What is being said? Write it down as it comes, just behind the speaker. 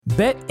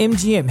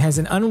BetMGM has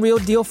an unreal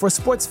deal for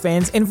sports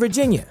fans in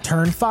Virginia.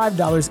 Turn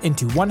 $5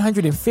 into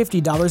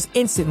 $150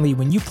 instantly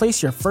when you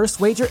place your first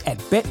wager at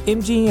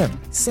BetMGM.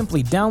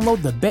 Simply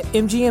download the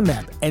BetMGM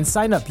app and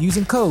sign up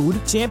using code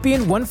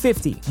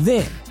Champion150.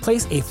 Then,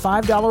 place a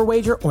 $5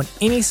 wager on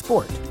any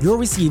sport. You'll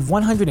receive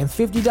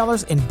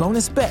 $150 in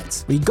bonus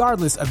bets,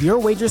 regardless of your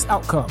wager's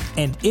outcome.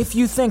 And if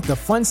you think the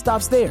fun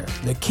stops there,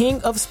 the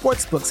King of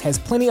Sportsbooks has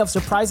plenty of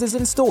surprises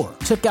in store.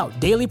 Check out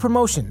daily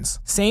promotions,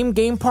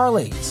 same-game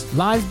parlays,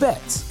 live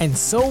bets, and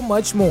so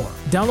much more.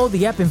 Download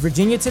the app in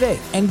Virginia today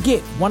and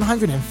get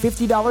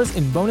 $150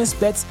 in bonus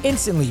bets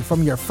instantly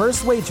from your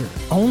first wager.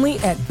 Only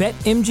at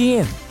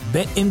BetMGM.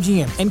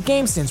 BetMGM and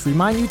GameSense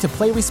remind you to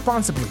play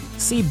responsibly.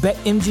 See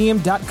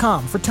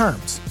BetMGM.com for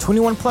terms.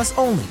 21 plus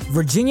only.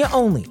 Virginia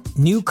only.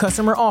 New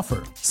customer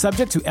offer.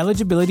 Subject to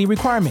eligibility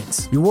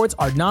requirements. Rewards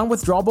are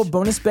non-withdrawable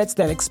bonus bets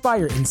that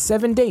expire in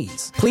 7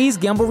 days. Please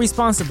gamble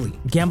responsibly.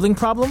 Gambling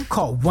problem?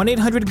 Call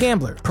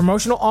 1-800-GAMBLER.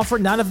 Promotional offer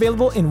not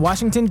available in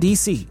Washington,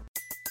 D.C.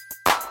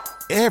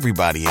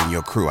 Everybody in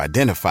your crew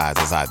identifies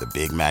as either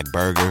Big Mac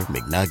Burger,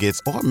 McNuggets,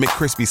 or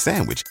McCrispy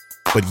Sandwich.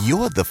 But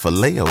you're the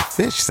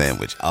Filet-O-Fish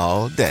Sandwich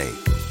all day.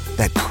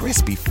 That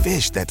crispy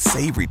fish, that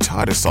savory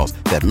tartar sauce,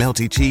 that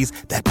melty cheese,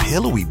 that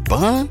pillowy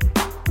bun.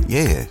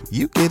 Yeah,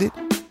 you get it.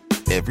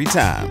 Every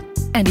time.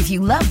 And if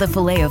you love the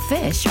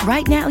Filet-O-Fish,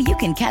 right now you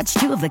can catch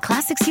two of the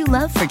classics you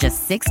love for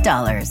just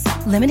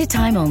 $6. Limited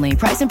time only.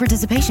 Price and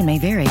participation may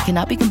vary.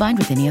 Cannot be combined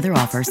with any other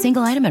offer.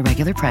 Single item at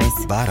regular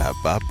price.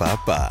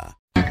 Ba-da-ba-ba-ba.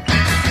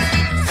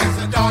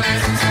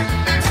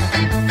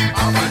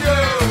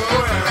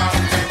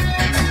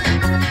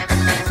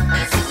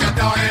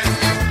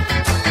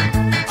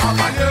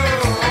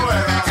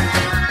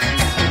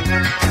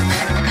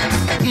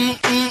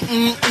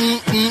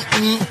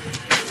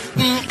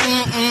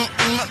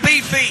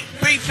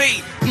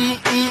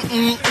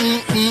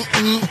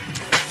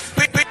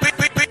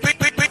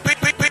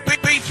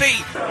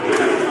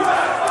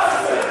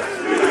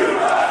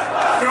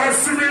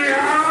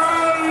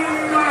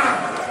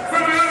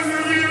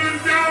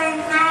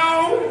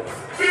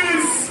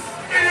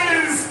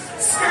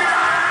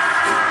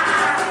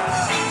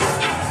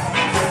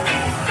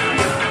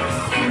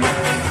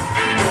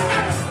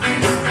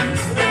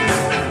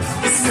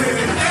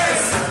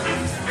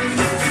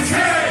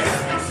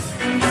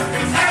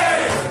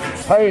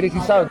 Hey, this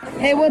is South.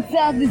 Hey, what's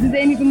up? This is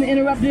Amy from The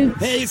Interrupters.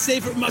 Hey, it's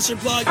Safe from Mustard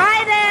Plug.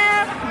 Hi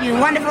there, you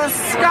wonderful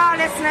Ska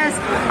listeners.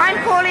 I'm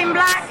Pauline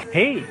Black.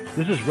 Hey,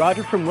 this is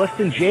Roger from Less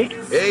Than Jake.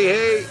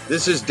 Hey,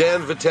 this is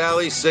Dan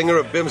Vitale, singer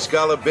of Bim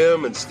Scala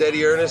Bim and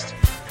Steady Ernest.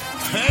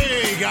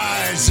 Hey,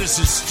 guys, this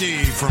is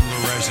Steve from The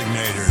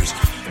Resignators.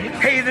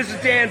 Hey, this is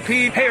Dan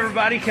P. Hey,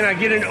 everybody, can I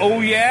get an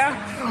oh yeah?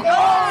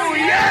 Oh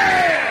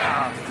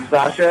yeah!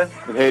 Sasha,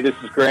 and hey, this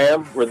is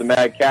Graham. We're the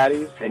Mad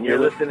Caddies, and you're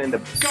listening to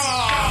Ska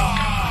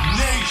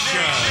Nation.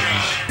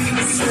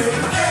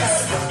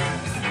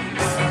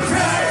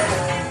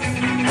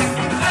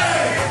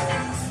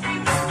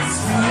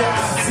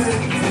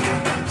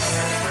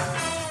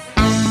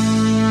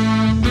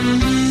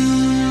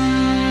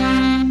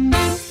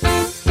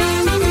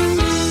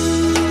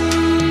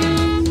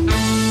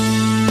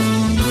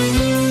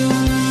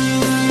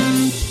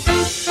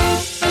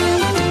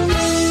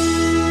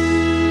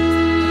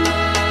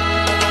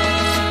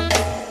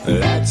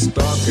 Let's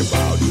talk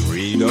about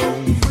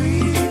freedom.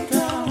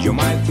 You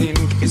might think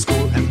it's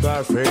cool and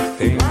perfect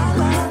thing,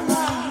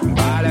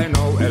 but I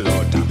know a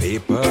lot of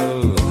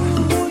people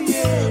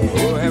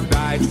who have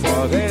died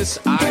for this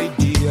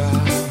idea.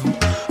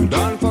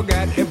 Don't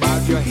forget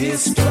about your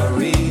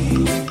history.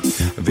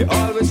 We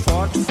always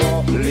fought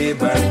for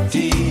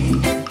liberty,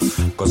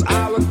 'cause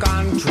our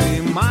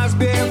country must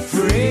be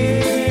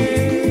free.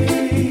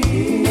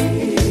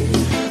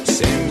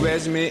 Sing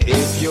with me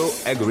if you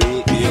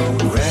agree.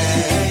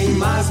 Ukraine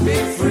must be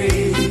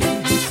free.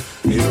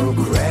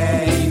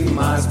 Ukraine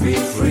must be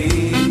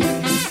free.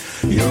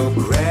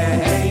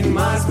 Ukraine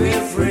must be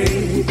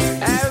free.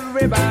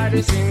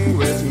 Everybody sing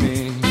with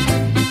me.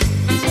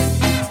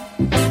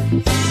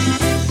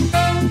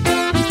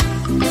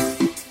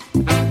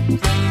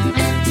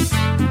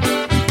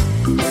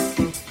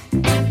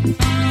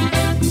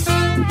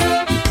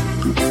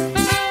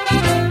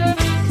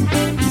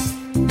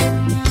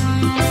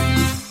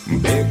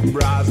 Big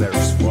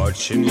brother's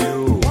watching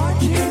you.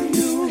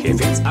 He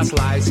feeds a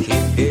slice, he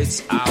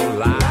eats our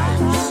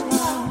lives.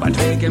 But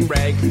we can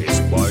break his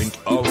point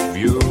of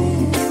view.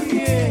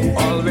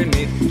 All we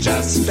need,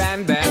 just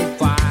stand and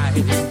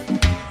fight.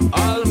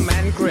 All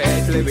men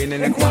create living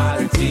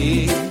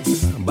inequality,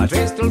 but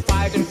we're still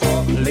fighting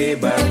for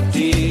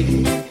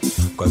liberty.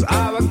 'Cause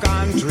our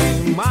country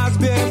must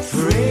be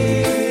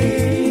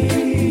free.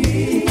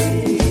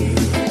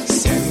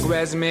 Sing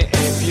with me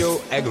if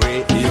you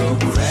agree.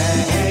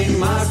 Ukraine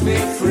must be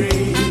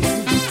free.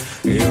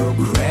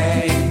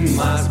 Ukraine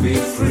must be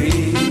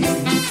free.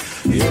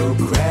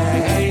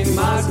 Ukraine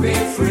must be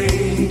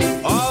free.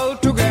 All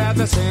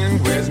together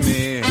sing with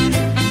me.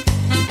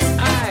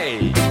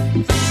 Aye.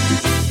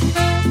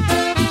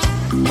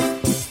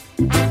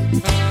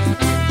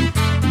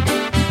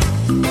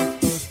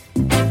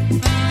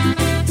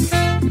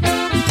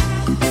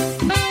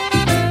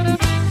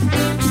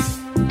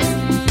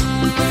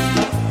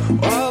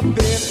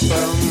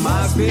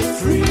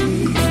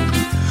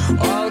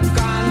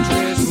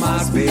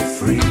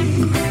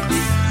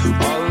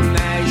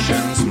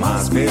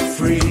 be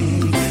free.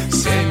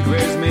 Sing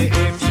with me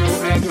if you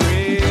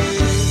agree.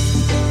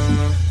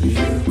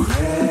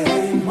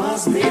 Ukraine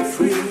must be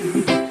free.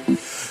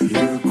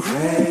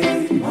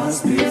 Ukraine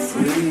must be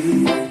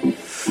free.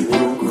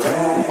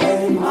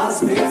 Ukraine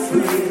must be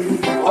free.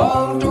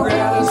 All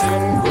together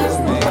sing with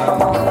me.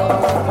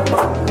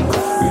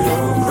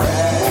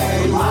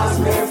 Ukraine must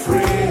be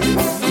free.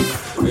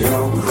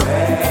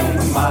 Ukraine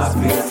must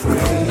be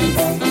free.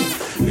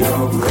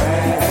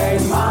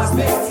 Ukraine must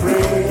be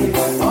free.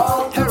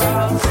 All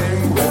around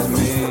sing with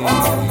me.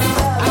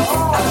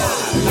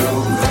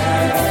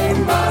 Ukraine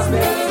must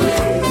be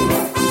free.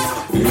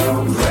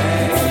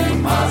 Ukraine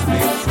must be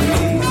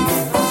free.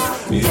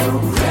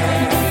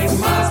 Ukraine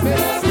must be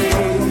free.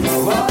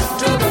 What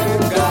do we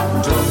got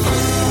to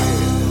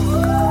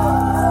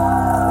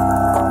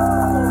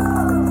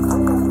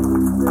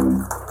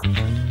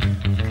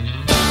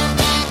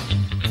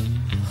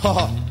Ha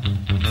ha.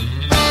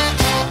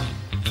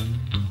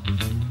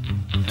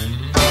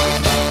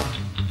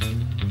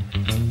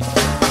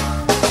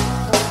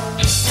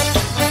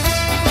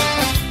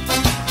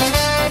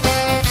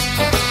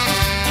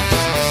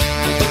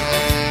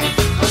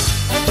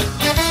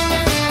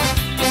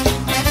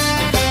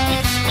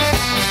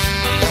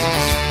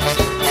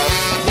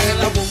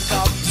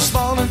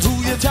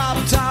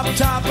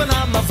 Tapping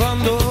on my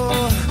front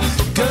door.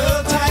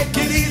 Girl, take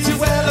it easy.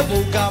 Well, I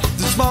woke up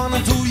this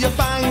morning to you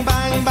bang,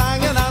 bang,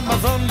 banging on my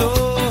front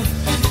door.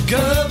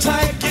 Girl,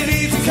 take it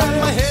easy. Cause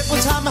my head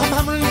was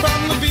hammering from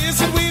the beers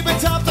that we been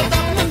topped up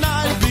the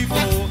night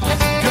before.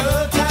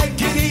 Girl,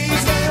 take it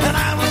easy. And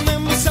I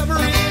remember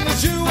separating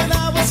as you and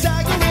I was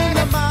staggering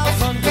at my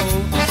front door.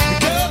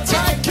 Girl,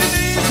 take it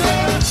easy.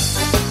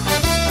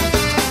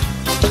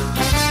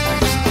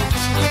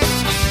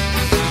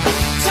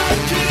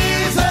 Take it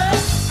easy.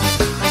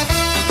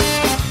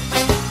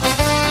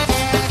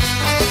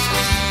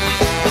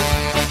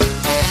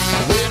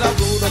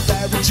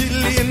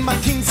 Chilly in my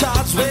king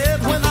size red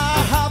when I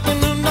happen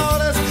to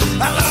notice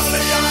a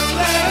lovely young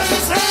lady.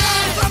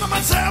 I thought to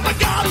myself, I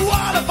got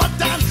what have I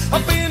done?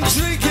 I've been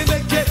drinking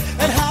again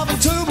and having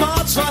too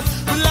much fun.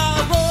 Well,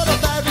 I wrote a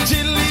baby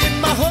chilly in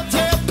my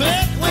hotel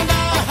bed when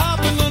I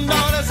happen to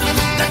notice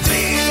the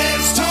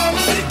dealer's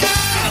totally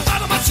gone. I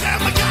thought to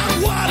myself, I got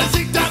what has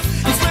he done?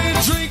 He's been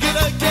drinking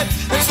again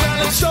and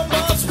smelling so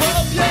much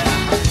rum, yeah.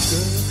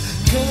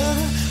 Girl,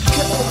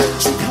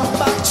 won't you come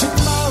back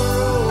tomorrow?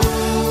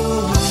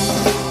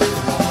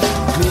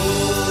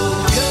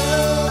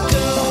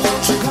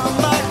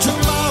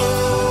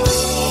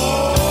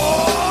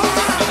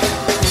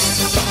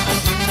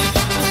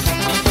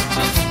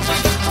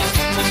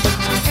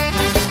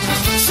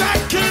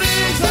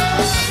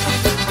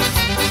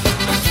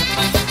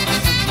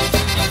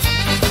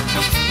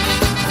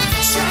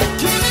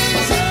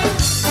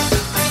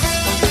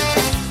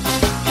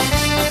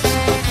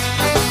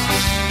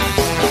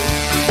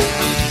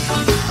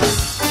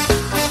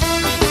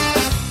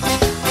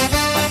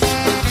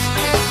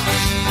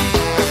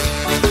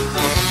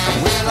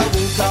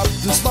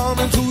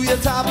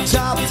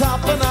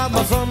 Tapping at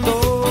my front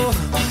door.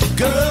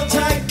 Girl,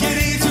 take it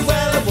easy.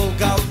 Well, I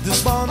woke up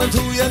this morning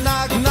to you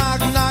knocking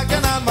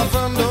at my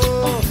front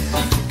door.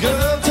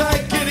 Girl,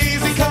 take it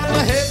easy. Cause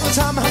my head was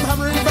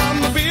hammering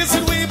from the beers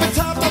that we've been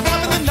topped up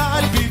on the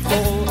night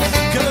before.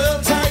 Girl,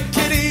 take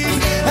it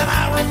easy. And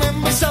I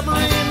remember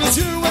submarine as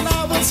you and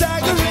I were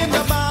staggering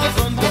at my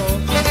front door.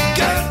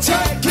 Girl,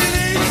 take it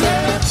easy.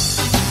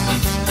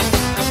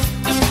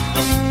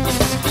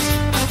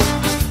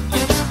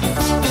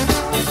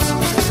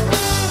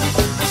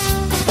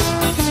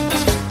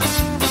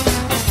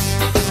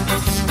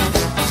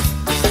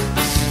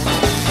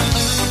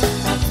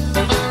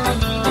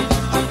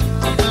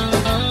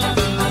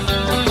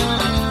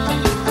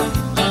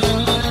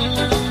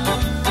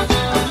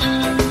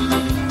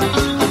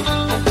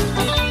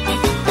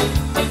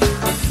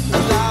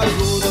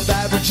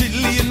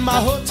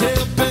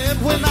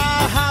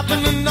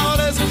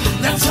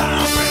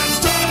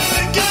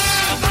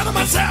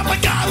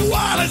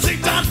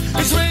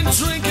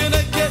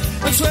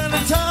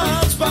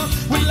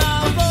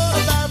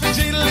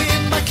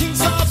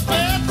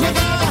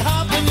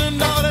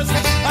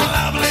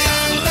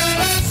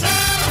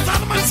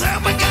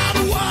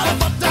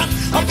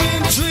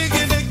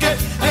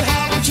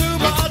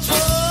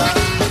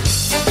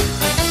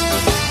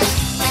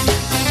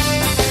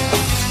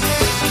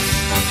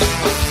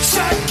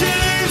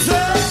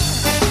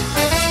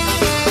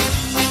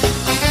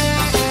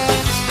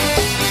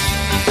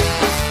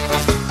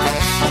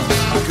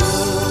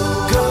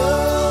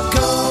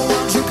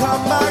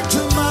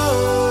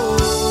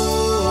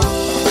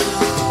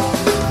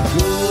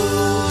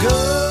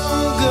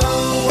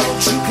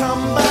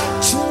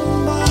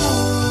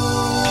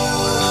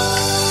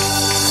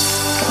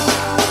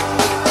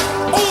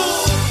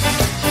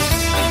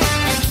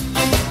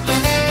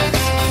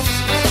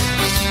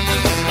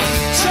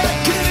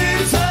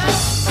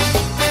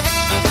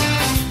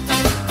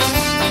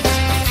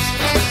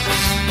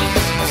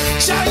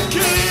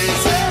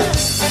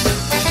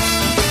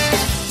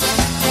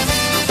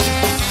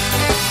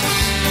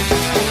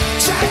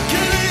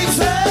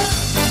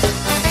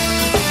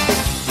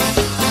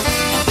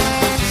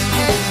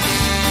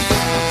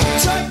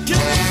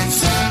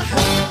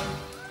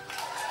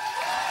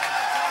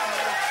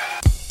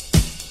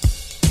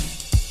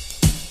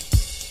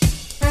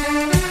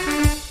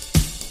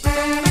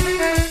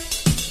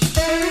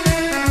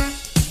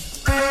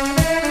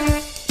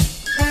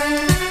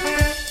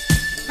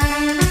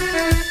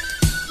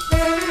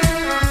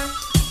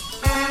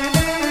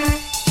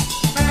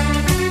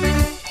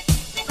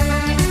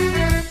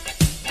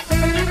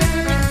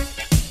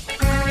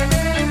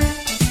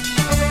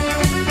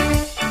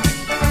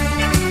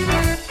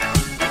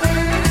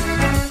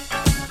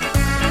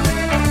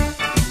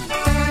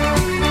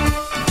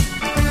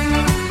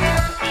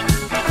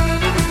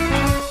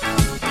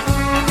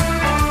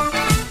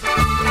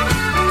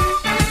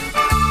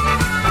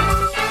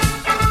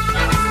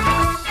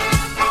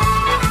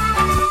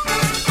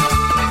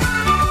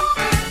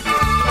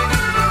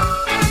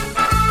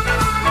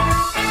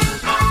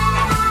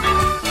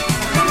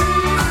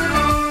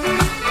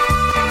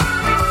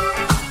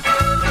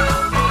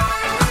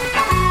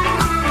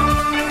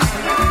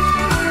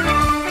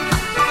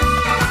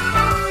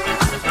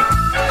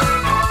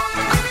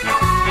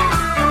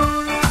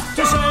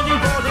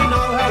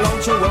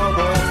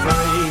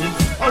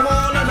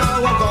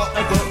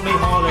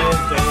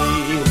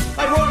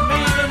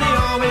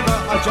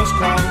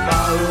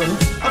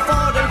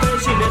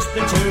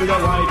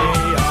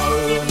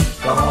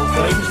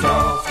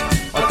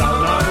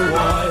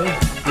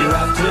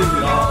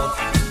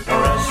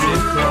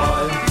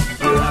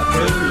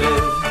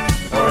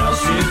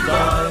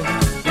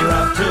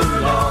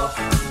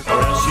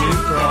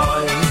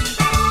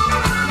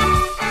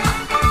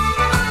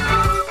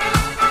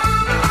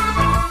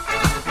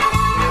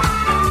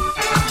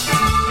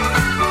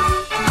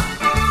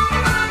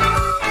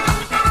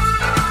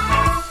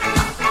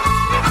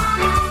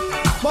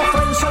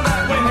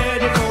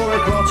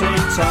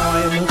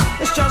 time.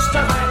 It's just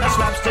a bit of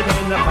slapstick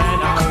in the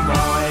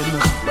pantomime.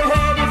 We're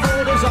heading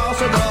for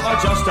disaster, but I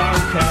just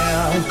don't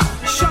care.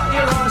 Shut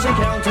your eyes and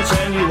count to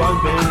 10, you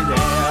won't be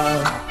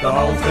there. The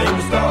whole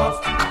thing's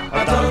daft,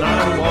 I don't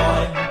know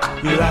why.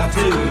 You have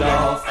to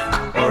laugh,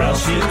 or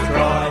else you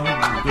cry.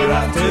 You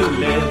have to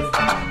live,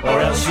 or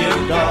else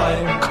you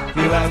die.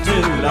 You have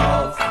to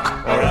laugh,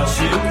 or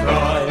else you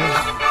cry.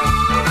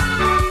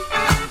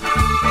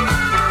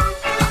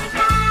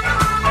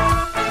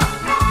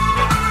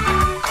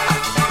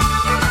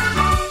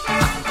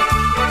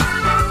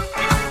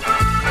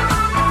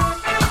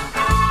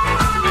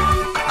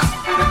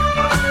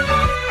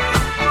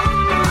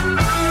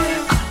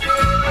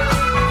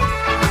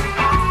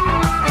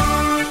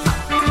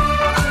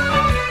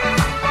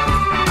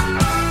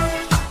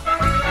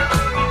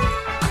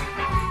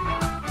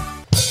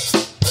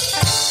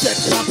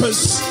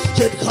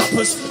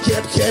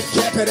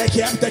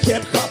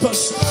 Keep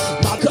coppers.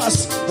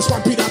 Marcos, es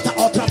Juan Pirata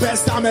otra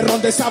vez, dame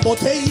ron de esa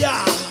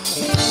botella.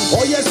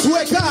 Oye,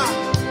 sueca,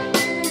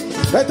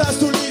 ¿estás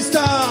tu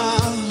lista?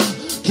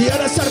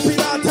 ¿Quieres ser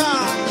pirata?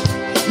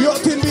 Yo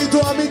te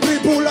invito a mi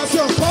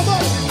tripulación. ¿Cómo?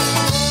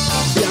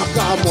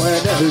 Viajamos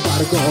en el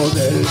barco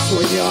del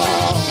sueño,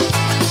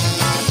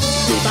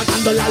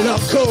 divagando la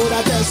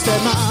locura de este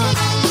mar.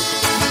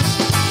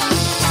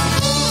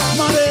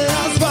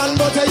 Mareas van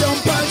botellón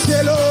para el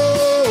cielo.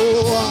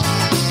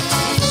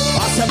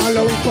 Hacemos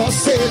lo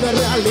imposible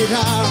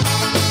realidad.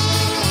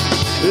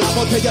 La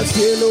botella al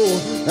cielo,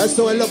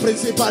 esto es lo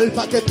principal.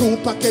 Pa' que tú,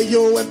 pa' que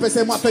yo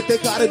empecemos a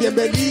festejar.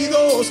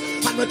 Bienvenidos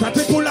a nuestra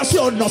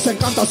tripulación. Nos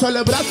encanta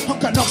celebrar,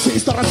 aunque no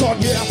exista razón.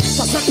 Yeah,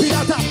 para ser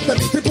pirata de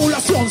mi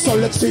tripulación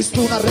solo existe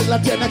una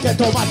regla, tiene que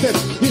tomarte.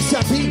 Y si a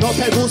ti no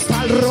te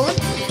gusta el ron,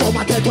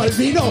 tómate tú el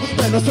vino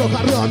de nuestro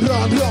jarrón,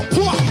 ron.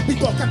 ¡Pua! Mi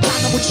boca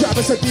cana, muchas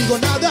veces digo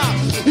nada.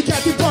 ¿Y qué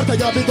te importa?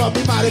 Yo vivo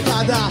mi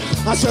maricada,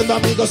 haciendo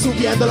amigos,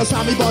 subiéndolos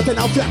a mi bote,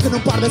 naufragando en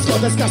un par de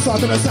escondes que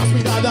azotan nuestras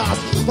miradas.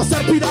 Para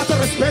ser pirata,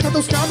 respeta a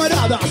tus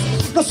camaradas.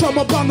 No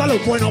somos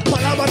vándalos buenos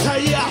para la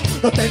batalla.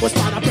 No tengo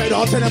espada,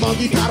 pero tenemos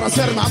guitarras.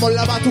 Armamos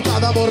la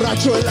batucada,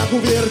 borracho en la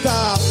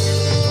cubierta.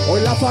 Hoy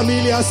la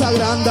familia se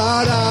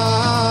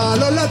agrandará.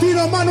 Los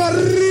latinos, mano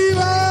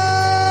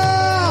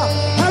arriba.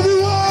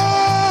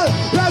 Everyone,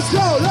 let's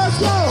go, let's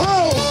go.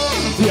 Oh.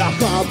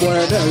 Viajamos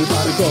en el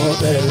barco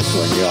del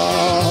sueño.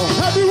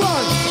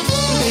 Everyone,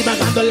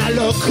 divagando la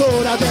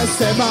locura de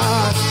este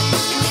mar.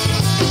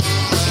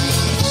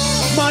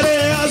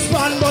 Mareas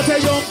van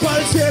botellón para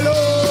el cielo.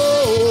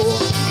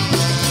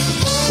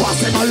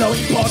 Hacemos lo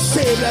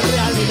imposible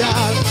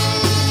realidad.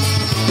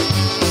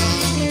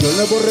 El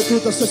nuevo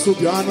recluta se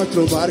subió a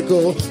nuestro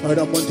barco.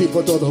 Era un buen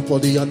tipo, todos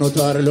podían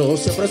notarlo.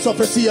 Siempre se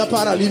ofrecía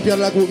para limpiar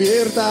la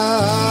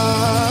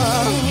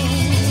cubierta.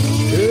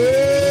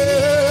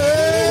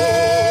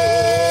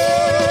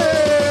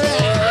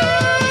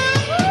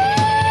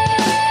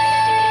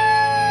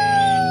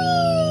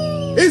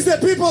 Is the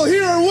people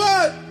here or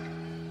what?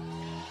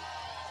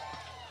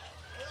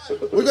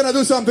 We're gonna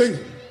do something.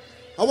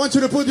 I want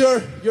you to put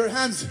your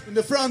hands in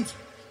the front.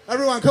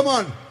 Everyone, come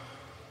on.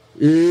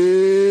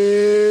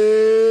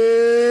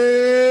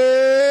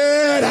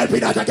 Era el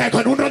pirata que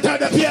con un ron te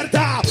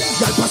despierta.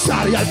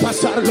 Y al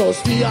pasar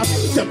los días,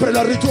 siempre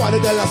los rituales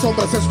de la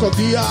sombra se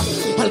escondía.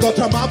 Algo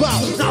tramaba,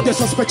 nadie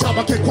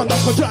sospechaba que cuando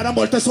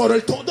encontráramos el tesoro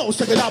el todo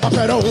se quedaba.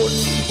 Pero un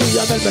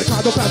día en el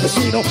mercado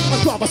clandestino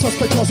actuaba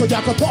sospechoso,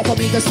 ya con poco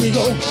mi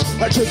testigo.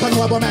 El chico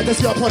nuevo me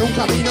desvió por un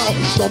camino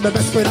donde me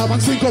esperaban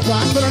 5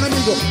 bandos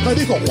enemigos. Me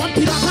dijo, Juan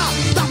Pirata,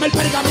 dame el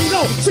pergamino.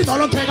 Si no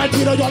lo entrega el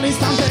tiro yo al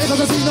instante es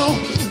asesino.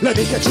 Le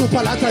dije, chupa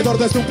al traidor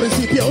desde un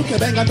principio. Que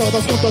vengan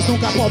todos juntos,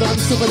 nunca podrán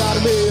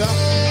superarme.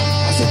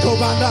 Así que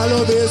banda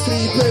lo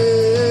destripé,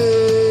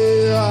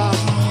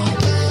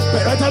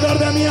 pero el traidor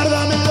de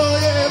mierda me lo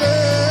llevé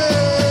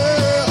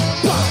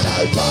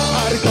para el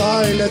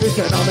barco y le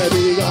dije no me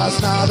digas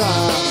nada.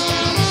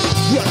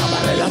 Yo le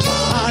agarré la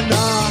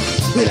mano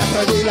y le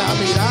prendí la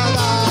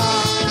mirada.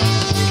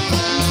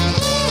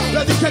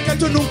 Le dije que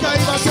tú nunca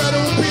ibas a ser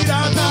un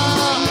pirata.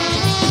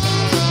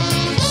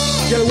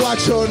 Y el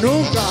guacho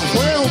nunca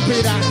fue un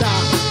pirata.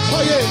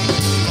 Oye,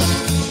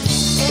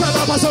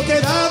 cada paso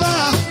que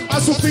daba a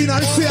su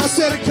final se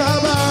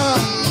acercaba.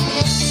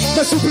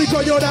 Me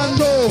suplicó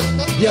llorando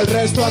y el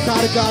resto a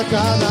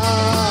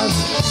carcajadas.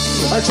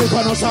 El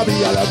chico no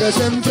sabía lo que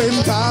se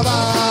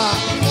enfrentaba.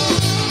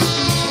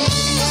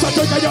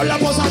 Saltó y cayó en la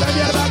poza de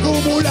mierda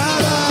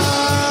acumulada.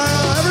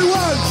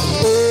 Everyone,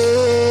 oh,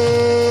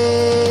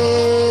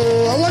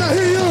 I wanna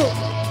hear you.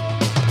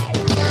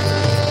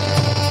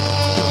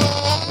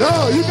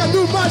 No, you can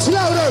do much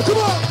louder.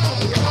 Come on.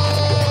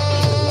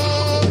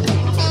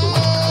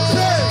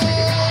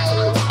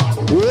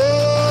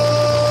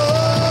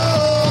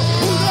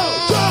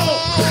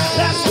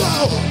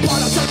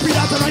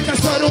 No hay que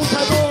ser un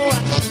traidor,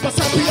 para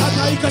ser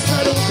pirata hay que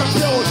ser un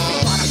campeón.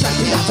 Para ser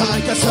pirata no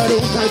hay que ser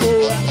un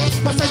traidor,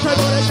 para ser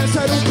traidor hay que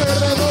ser un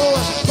perdedor.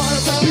 Para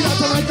ser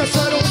pirata no hay que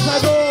ser un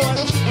traidor,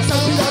 para ser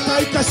pirata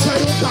hay que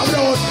ser un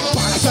cabrón.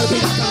 Para ser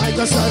pirata no hay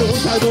que ser un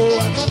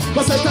traidor,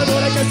 para ser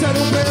traidor hay que ser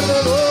un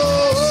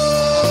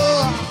perdedor.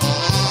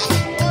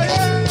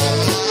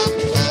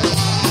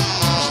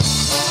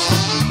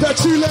 De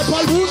Chile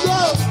pa'l mundo.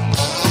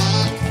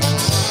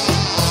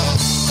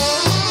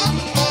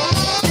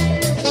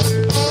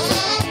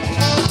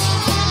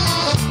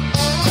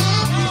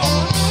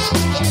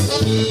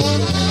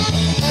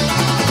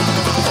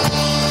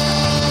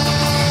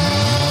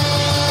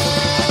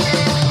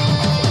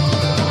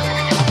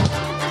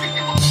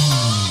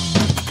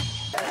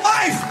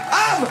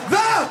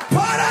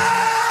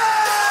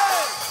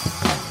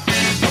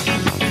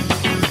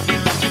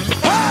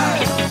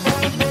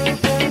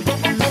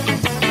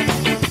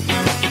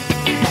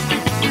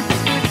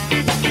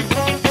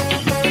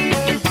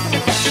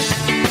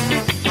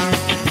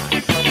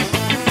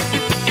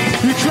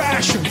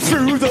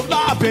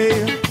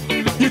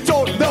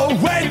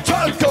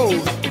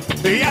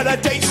 Yeah, the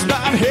date's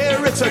not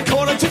here, it's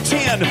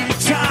 9:45.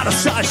 Time to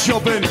start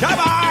shopping, come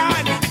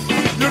on!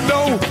 You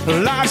know,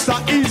 life's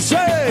not easy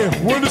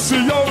when it's the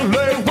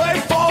only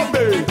way for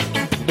me.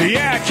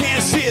 Yeah, I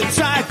can't sit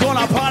tight,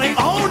 gonna party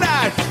all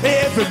night.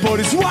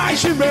 Everybody's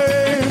watching me.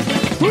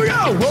 We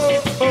go,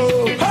 whoa,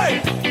 oh,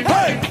 hey,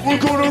 hey, we're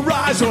gonna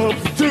rise up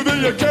to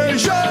the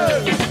occasion.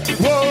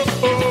 Whoa,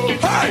 oh,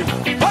 hey,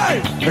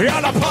 hey,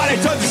 yeah, the party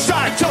doesn't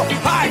start till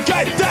I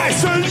get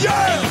dancing,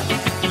 yeah.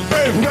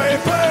 Hey,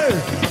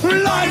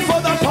 baby, life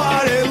for the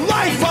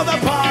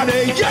party,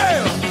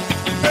 yeah.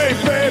 Hey,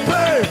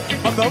 baby,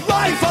 I'm the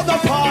life of the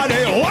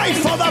party,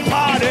 life of the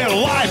party,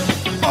 life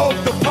of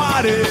the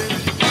party,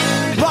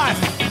 life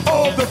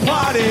of the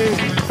party.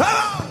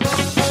 Ah!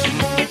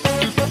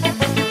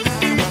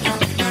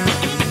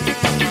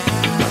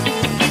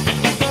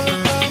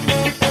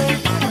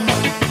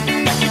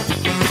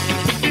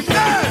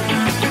 Yeah.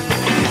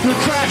 You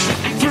crash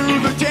through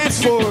the dance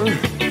floor,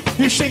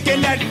 you're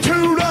shaking that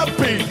to the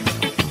beat.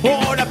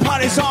 Oh, the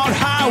party's on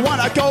high,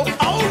 wanna go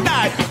all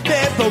night.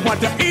 Never want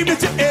the evening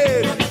to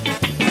end.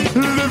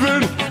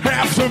 Living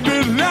after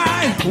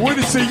midnight when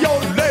it's the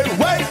only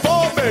way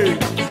for me.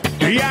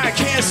 Yeah, I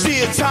can't see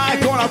it time,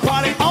 gonna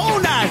party all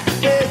night.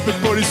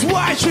 Everybody's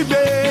watching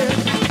me.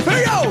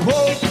 Hey, yo,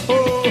 oh,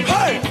 oh,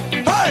 hey,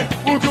 hey,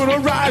 we're gonna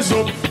rise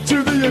up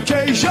to the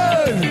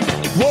occasion.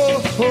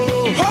 Whoa,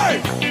 oh,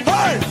 hey,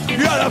 hey,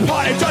 yeah, the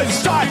party doesn't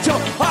start till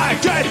I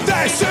get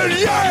dancing,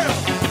 yeah.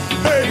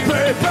 Hey,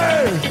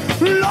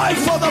 baby, life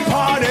for the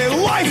party,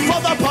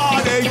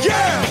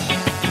 yeah.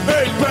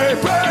 Hey,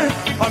 baby,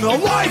 I'm the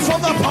life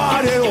of the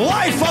party, whoa.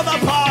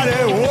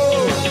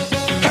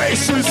 Hey,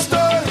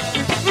 sister,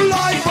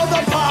 life of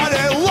the party,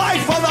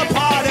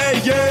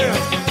 yeah.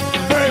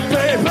 Hey,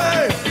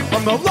 baby,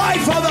 I'm the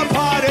life of the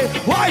party,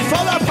 life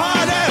of the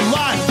party,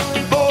 life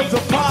of the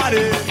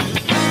party,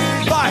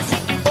 life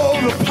of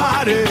the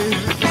party,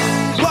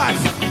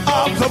 life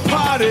of the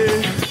party,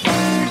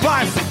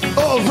 life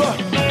of the...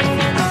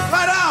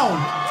 Right on!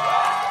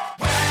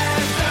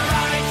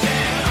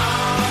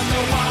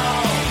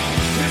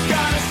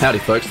 Howdy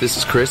folks, this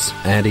is Chris,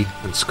 Andy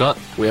and Scott.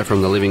 We are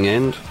from The Living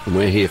End and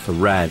we're here for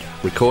RAD,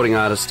 recording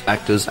artists,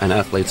 actors and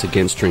athletes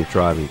against drink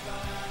driving.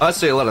 I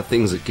see a lot of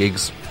things at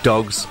gigs,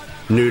 dogs,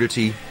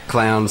 nudity,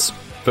 clowns,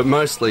 but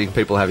mostly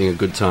people having a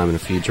good time and a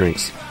few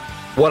drinks.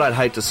 What I'd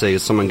hate to see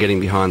is someone getting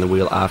behind the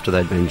wheel after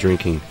they've been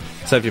drinking.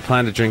 So if you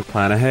plan to drink,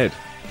 plan ahead.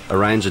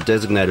 Arrange a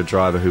designated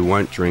driver who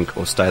won't drink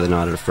or stay the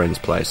night at a friend's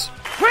place.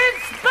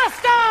 Prince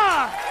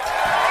Buster!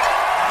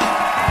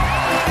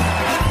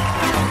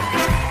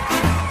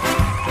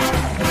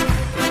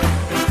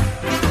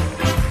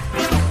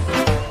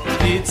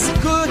 It's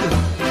good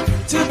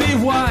to be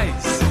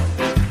wise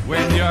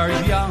when you're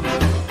young,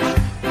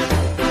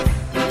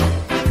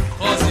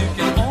 'cause you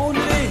can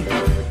only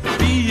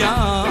be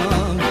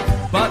young,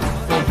 but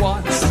for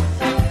once.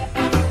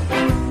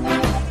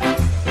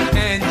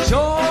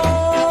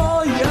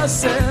 Enjoy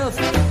yourself,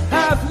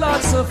 have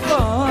lots of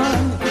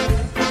fun.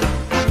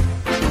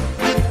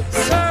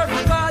 Serve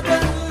God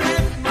and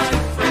live, my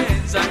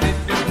friends, and if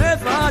you've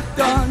never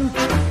done,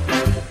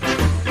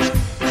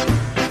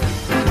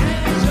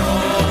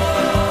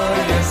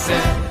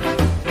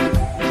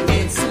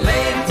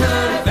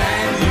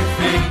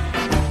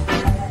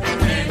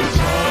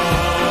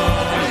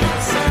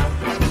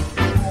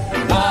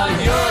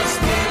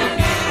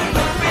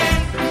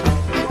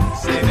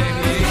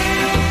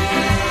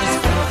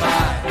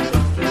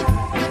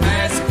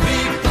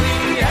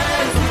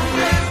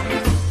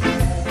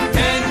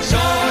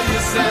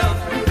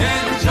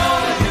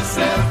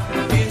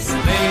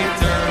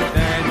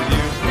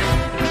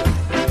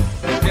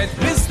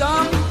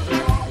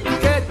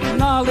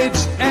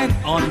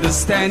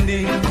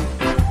 understanding.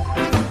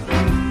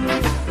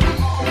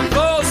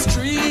 Those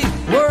three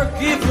were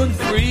given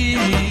free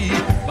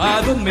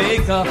by the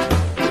Maker.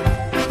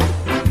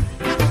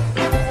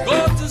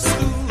 Go to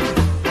school,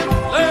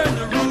 learn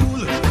the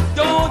rule,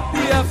 don't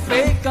be a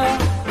faker.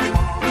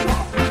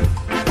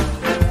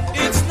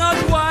 It's not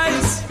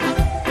wise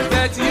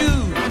that you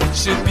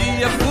should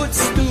be a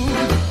footstool.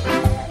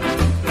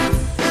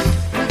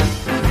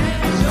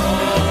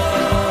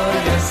 Enjoy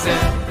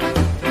yourself.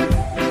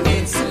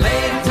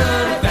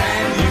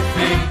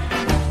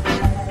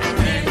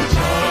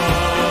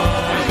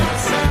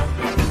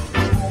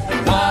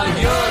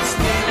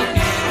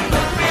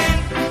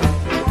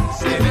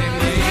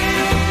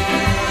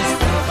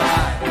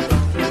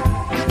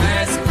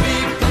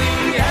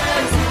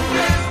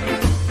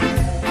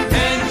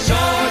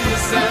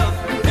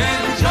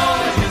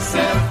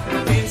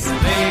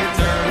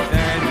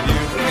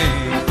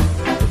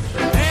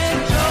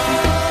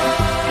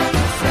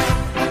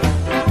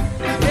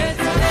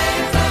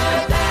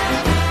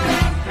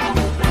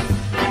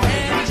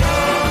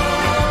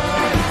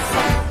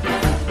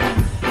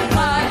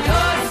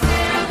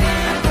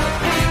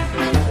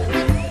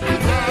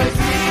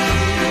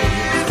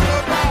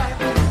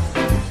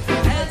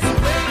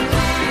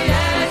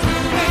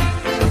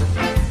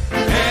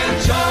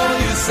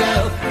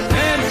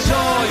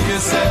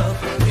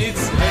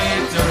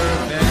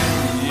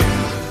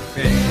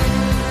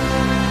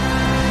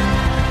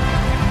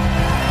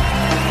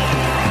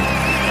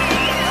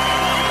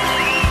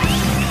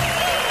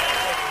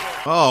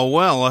 Oh,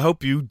 well, I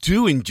hope you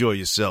do enjoy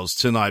yourselves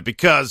tonight,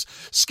 because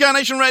Ska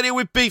Nation Radio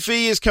with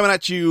Beefy is coming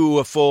at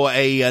you for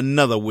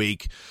another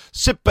week.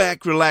 Sit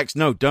back, relax.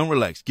 No, don't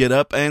relax. Get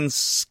up and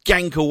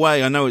skank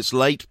away. I know it's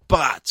late,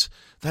 but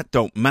that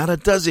don't matter,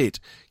 does it?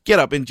 Get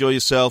up, enjoy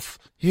yourself.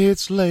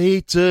 It's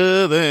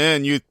later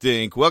than you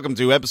think. Welcome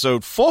to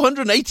episode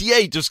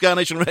 488 of Ska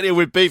Nation Radio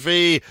with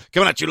Beefy,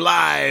 coming at you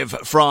live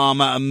from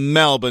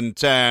Melbourne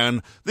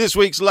town. This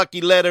week's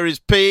lucky letter is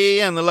P,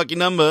 and the lucky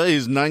number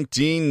is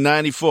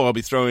 1994. I'll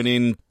be throwing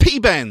in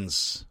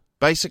P-bands,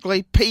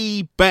 basically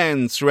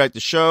P-bands throughout the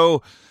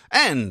show,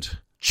 and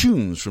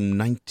tunes from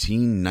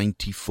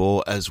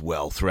 1994 as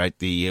well throughout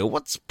the year.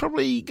 What's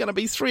probably going to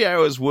be 3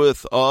 hours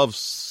worth of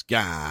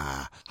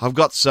ska. I've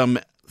got some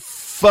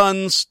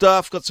fun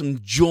stuff, got some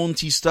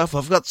jaunty stuff,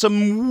 I've got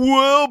some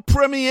world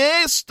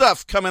premiere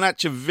stuff coming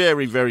at you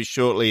very, very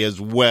shortly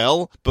as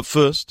well. But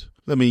first,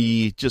 let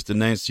me just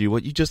announce to you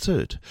what you just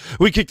heard.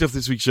 We kicked off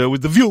this week's show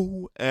with The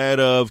View out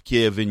of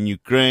Kiev in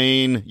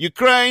Ukraine.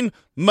 Ukraine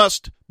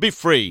must be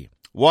free.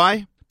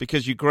 Why?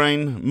 Because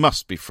Ukraine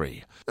must be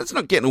free. That's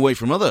not getting away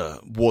from other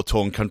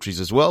war-torn countries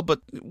as well,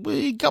 but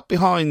we got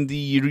behind the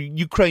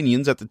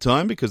Ukrainians at the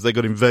time because they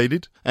got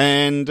invaded,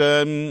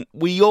 and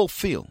we all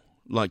feel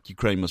like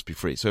Ukraine must be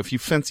free. So if you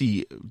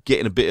fancy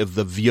getting a bit of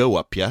the Vyo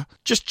up here,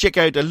 just check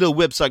out a little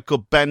website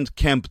called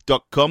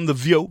bandcamp.com. The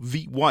Vyo,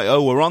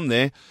 V-Y-O, are on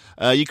there.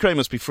 Ukraine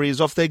Must Be Free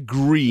is off their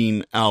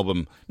Green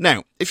album.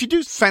 Now, if you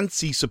do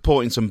fancy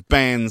supporting some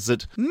bands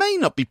that may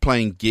not be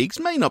playing gigs,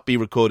 may not be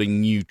recording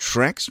new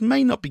tracks,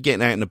 may not be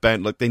getting out and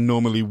about like they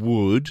normally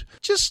would,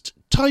 just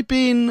type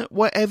in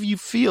whatever you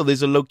feel.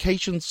 There's a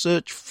location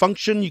search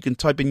function. You can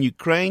type in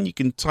Ukraine. You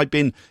can type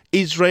in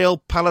Israel,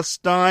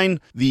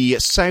 Palestine, the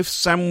South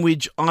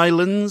Sandwich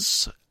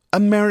Islands,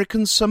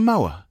 American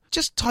Samoa.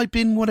 Just type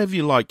in whatever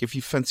you like if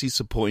you fancy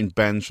supporting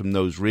bands from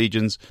those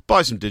regions.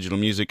 Buy some digital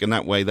music, and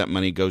that way that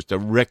money goes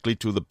directly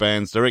to the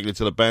bands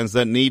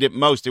that need it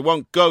most. It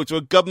won't go to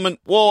a government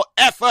war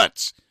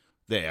effort.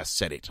 There, I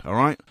said it, all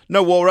right?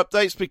 No war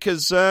updates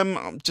because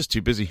I'm just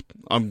too busy.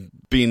 I'm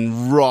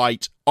being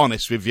right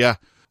honest with you.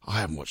 I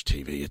haven't watched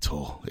TV at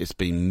all. It's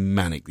been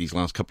manic these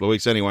last couple of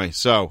weeks anyway.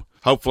 So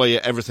hopefully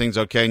everything's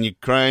okay in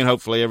Ukraine.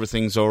 Hopefully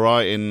everything's all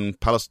right in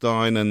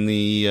Palestine and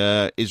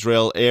the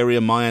Israel area.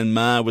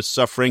 Myanmar was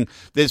suffering.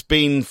 There's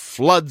been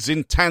floods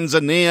in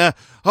Tanzania.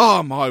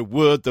 Oh, my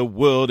word, the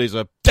world is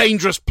a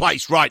dangerous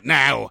place right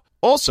now.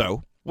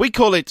 Also, we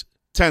call it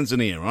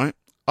Tanzania, right?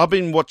 I've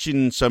been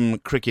watching some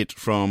cricket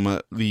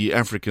from the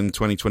African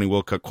 2020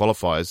 World Cup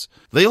qualifiers.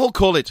 They all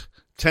call it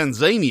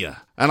Tanzania,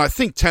 and I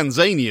think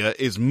Tanzania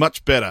is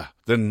much better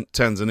than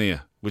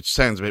Tanzania, which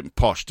sounds a bit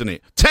posh, doesn't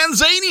it?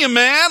 Tanzania,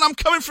 man! I'm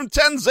coming from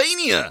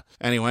Tanzania!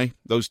 Anyway,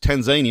 those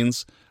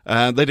Tanzanians,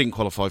 they didn't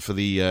qualify for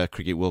the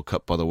Cricket World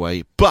Cup, by the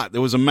way, but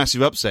there was a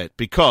massive upset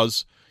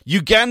because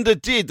Uganda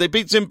did. They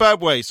beat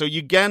Zimbabwe, so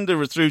Uganda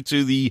are through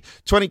to the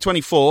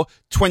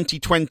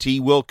 2024-2020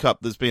 World Cup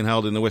that's being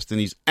held in the West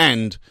Indies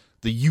and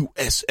the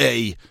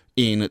USA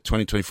in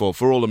 2024.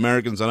 For all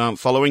Americans that aren't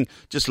following,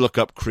 just look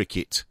up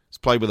cricket. It's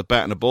played with a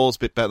bat and a ball. It's a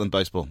bit better than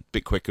baseball. A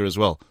bit quicker as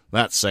well.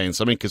 That's saying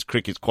something because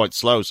cricket's quite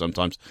slow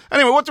sometimes.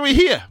 Anyway, what do we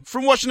hear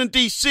from Washington,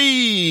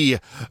 D.C.?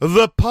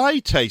 The Pie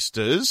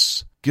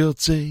Tasters. Girl,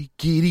 take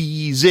it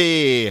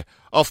easy.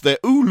 Off their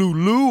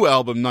Ululu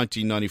album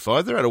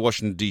 1995. They're out of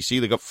Washington, D.C.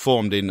 They got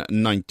formed in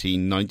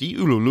 1990.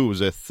 Ululu was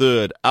their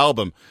third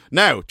album.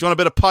 Now, do you want a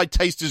bit of Pie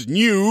Tasters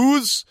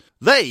news?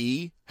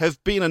 They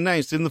have been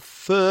announced in the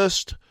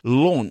first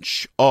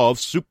launch of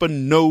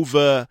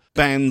Supernova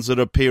bands that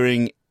are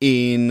appearing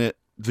in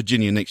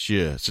Virginia next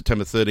year.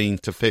 September 13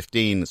 to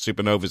 15,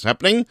 Supernova's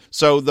happening.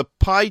 So the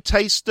Pie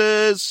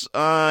Tasters,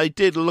 I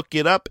did look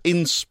it up.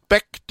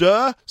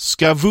 Inspector,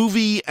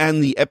 Skavuvi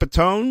and the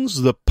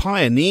Epitones, the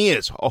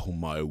Pioneers. Oh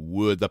my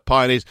word, the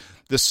Pioneers.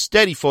 The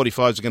Steady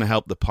 45s are going to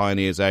help the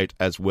Pioneers out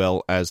as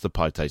well as the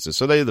Pie Tasters.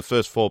 So they're the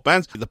first four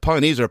bands. The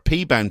Pioneers are a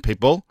P-band,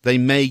 people. They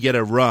may get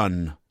a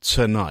run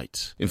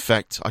tonight. In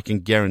fact, I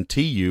can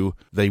guarantee you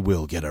they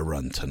will get a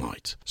run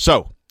tonight.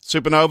 So,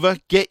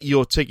 Supernova, get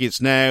your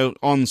tickets now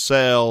on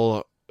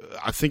sale.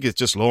 I think it's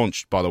just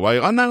launched, by the way.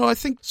 I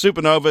think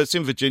Supernova, it's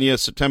in Virginia,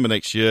 September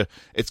next year.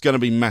 It's going to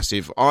be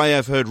massive. I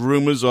have heard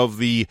rumours of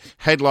the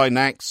headline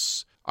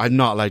acts. I'm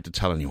not allowed to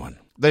tell anyone.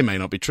 They may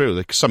not be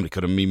true. Somebody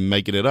could have been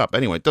making it up.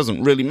 Anyway, it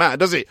doesn't really matter,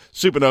 does it?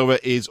 Supernova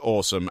is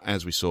awesome,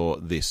 as we saw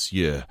this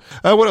year.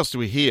 What else do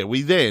we hear?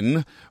 We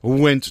then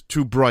went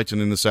to Brighton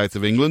in the south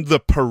of England. The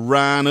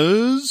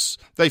Piranhas.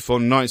 They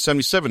formed in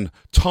 1977.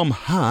 Tom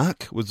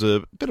Hark was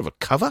a bit of a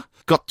cover.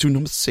 Got to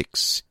number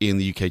 6 in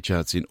the UK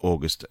charts in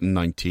August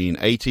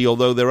 1980,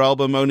 although their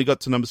album only got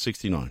to number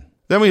 69.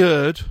 Then we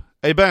heard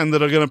a band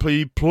that are going to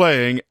be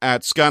playing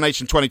at Ska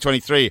Nation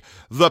 2023,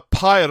 the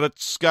Pirate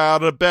Ska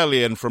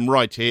Rebellion, from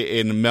right here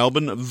in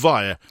Melbourne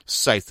via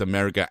South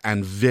America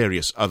and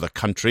various other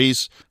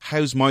countries.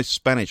 How's my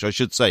Spanish? I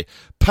should say,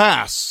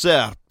 pa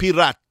ser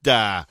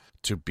pirata,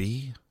 to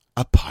be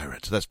a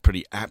pirate. That's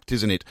pretty apt,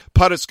 isn't it?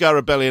 Pirate Ska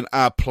Rebellion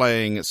are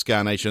playing at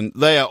Ska Nation.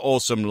 They are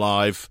awesome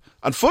live.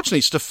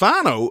 Unfortunately,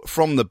 Stefano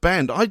from the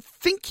band, I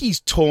think he's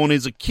torn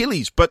his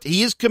Achilles, but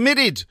he is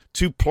committed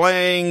to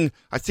playing,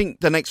 I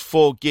think, the next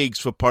 4 gigs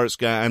for Pirate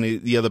Ska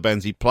and the other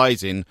bands he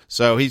plays in.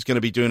 So he's going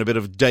to be doing a bit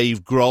of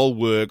Dave Grohl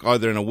work,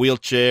 either in a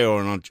wheelchair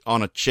or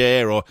on a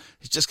chair, or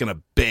he's just going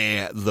to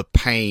bear the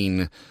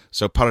pain.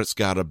 So Pirate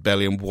Ska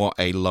Rebellion, what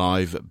a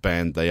live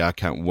band they are.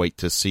 Can't wait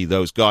to see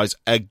those guys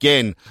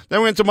again. Then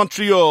we went to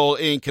Montreal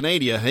in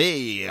Canada.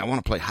 Hey, I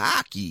want to play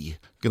hockey.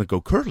 Gonna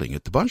go curling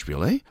at the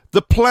Bunchville, eh?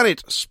 The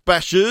Planet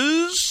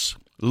Smashers,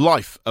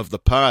 Life of the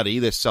Party,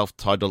 their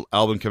self-titled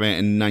album came out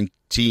in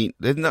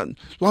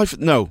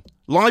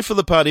Life of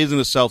the Party isn't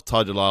a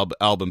self-titled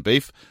album,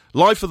 Beef.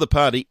 Life of the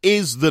Party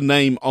is the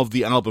name of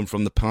the album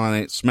from the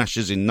Planet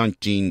Smashers in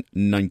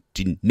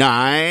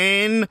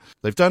 1999.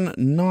 They've done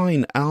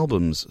 9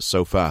 albums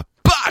so far.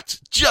 But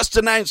just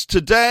announced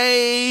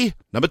today,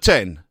 number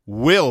 10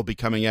 will be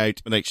coming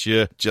out next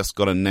year. Just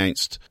got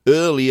announced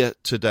earlier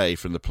today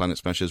from the Planet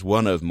Smashers,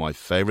 one of my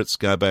favourite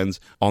ska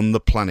bands on the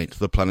planet,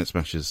 the Planet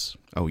Smashers.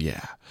 Oh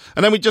yeah.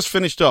 And then we just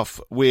finished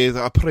off with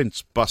a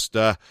Prince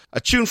Buster,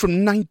 a tune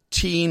from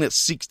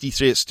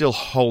 1963. It still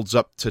holds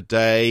up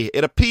today.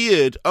 It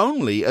appeared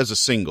only as a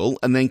single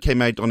and then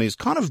came out on his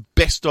kind of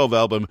best of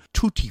album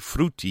Tutti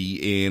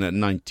Frutti in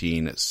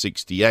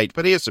 1968.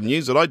 But here's some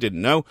news that I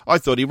didn't know. I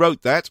thought he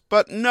wrote that,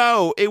 but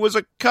no, it was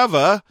a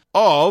cover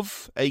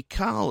of a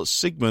Carl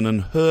Sigman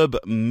and Herb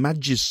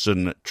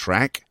Magison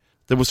track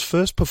that was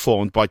first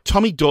performed by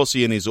Tommy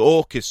Dorsey and his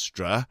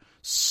orchestra,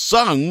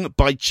 sung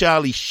by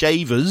Charlie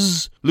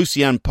Shavers,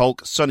 Lucian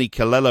Polk, Sonny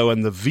Colello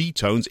and the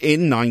V-Tones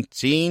in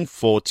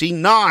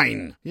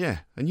 1949. Yeah,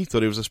 and you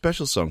thought it was a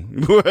special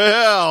song.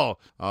 Well,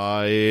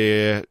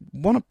 I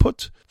want to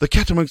put the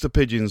cat amongst the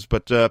pigeons,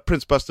 but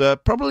Prince Buster,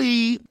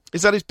 probably,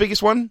 is that his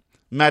biggest one?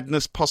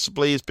 Madness,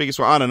 possibly his biggest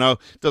one. I don't know.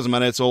 Doesn't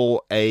matter. It's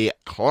all a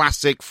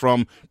classic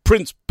from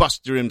Prince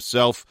Buster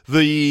himself.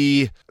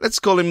 Let's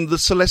call him the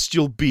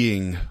celestial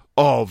being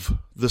of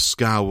the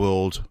ska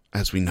world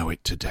as we know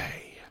it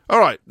today. All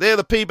right, they're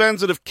the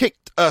P-Bands that have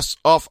kicked us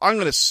off. I'm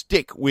going to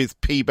stick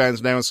with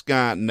P-Bands now on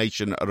Ska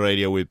Nation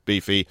Radio with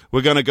Beefy.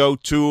 We're going to go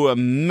to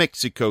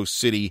Mexico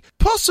City,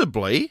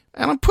 possibly,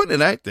 and I'm putting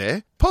it out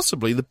there,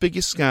 possibly the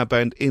biggest ska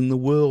band in the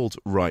world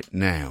right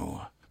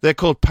now. They're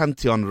called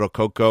Panteon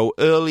Rococo.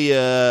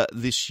 Earlier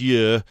this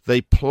year, they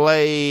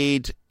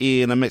played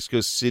in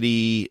Mexico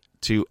City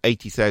to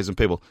 80,000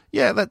 people.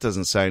 Yeah, that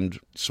doesn't sound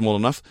small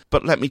enough,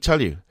 but let me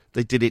tell you,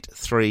 they did it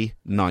 3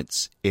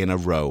 nights in a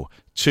row.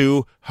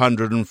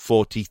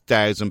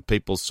 240,000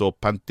 people saw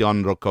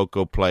Panteon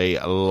Rococo play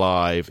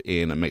live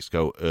in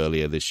Mexico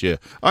earlier this year.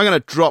 I'm going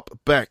to drop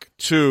back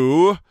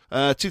to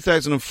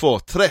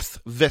 2004, Tres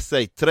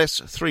Veces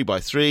Tres,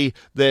 3x3,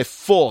 their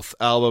 4th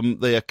album.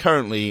 They are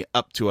currently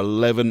up to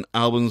 11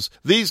 albums.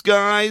 These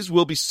guys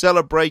will be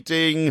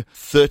celebrating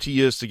 30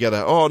 years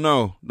together. Oh,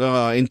 no,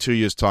 in 2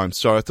 years' time.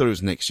 Sorry, I thought it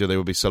was next year they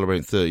will be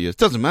celebrating 30 years.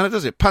 Doesn't matter,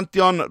 does it?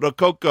 Panteon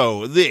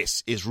Rococo.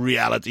 This is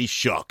Reality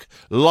Shock.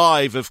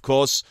 Live, of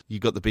course.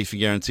 You got the beefy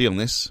guarantee on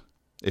this.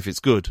 If it's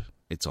good,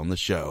 it's on the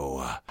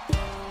show.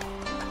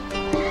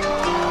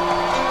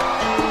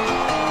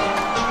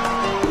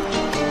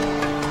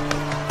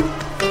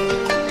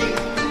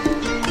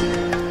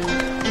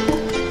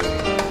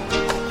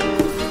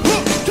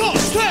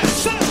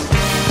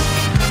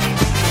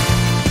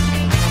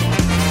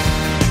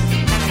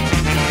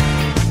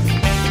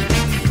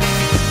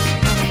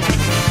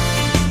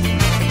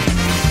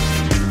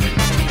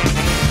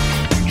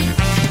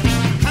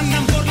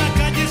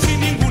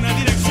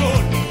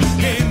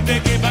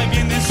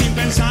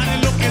 Pensar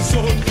en lo que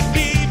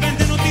soy.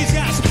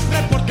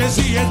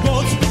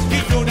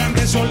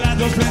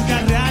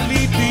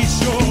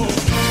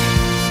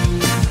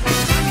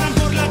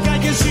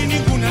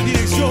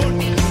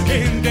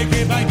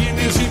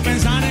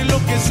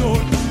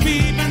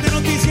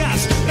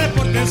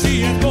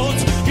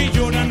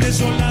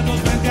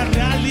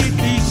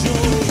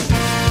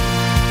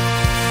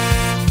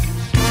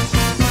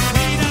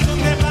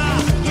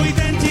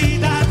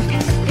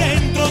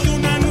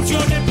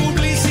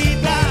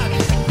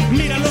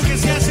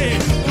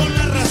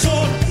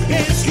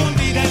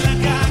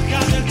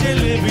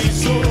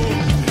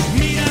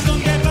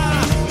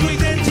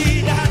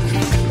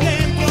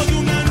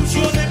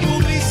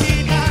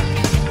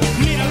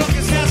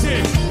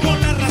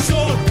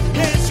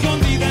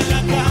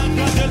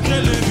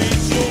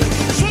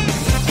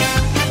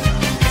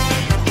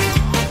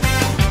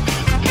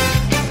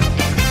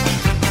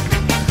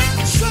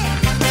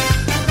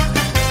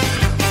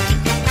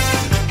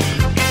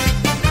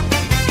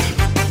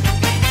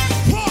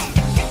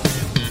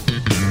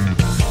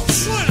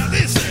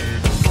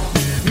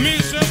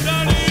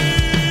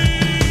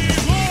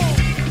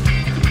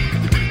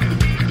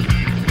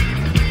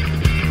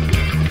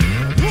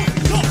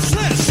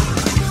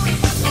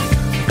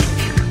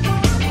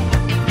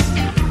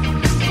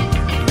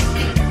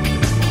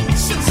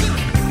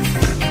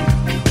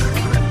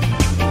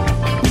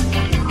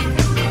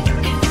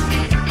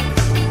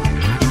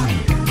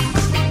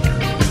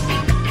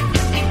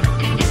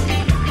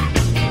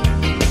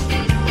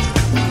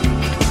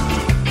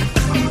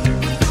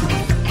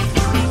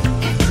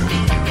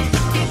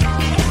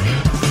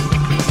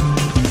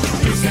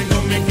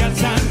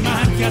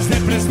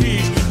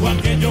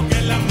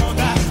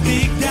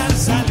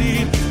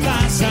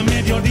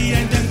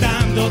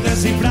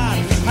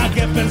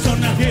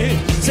 personaje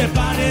se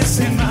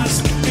parecen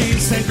más?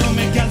 Dicen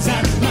come que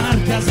alzar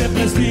marcas de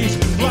prestige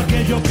o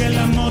aquello que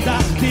la moda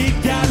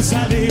dicta al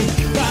salir.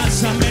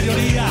 Pasa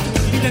mediodía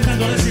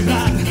intentando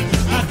descifrar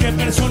a qué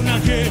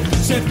personaje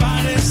se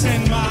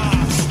parecen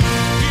más.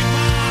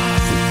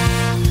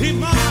 Y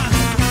más,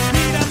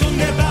 mira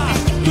dónde va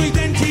tu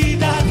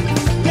identidad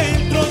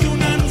dentro de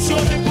un anuncio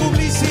de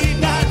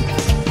publicidad.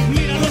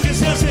 Mira lo que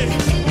se hace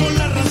con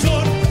la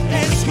razón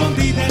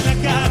escondida en la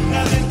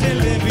caja del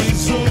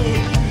televisor.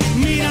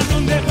 Mira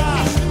dónde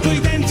va tu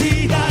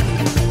identidad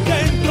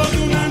dentro de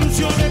un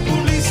anuncio de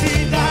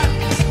publicidad.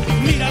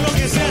 Mira lo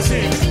que se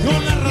hace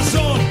con la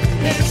razón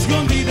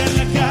escondida en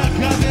la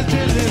caja del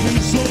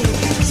televisor.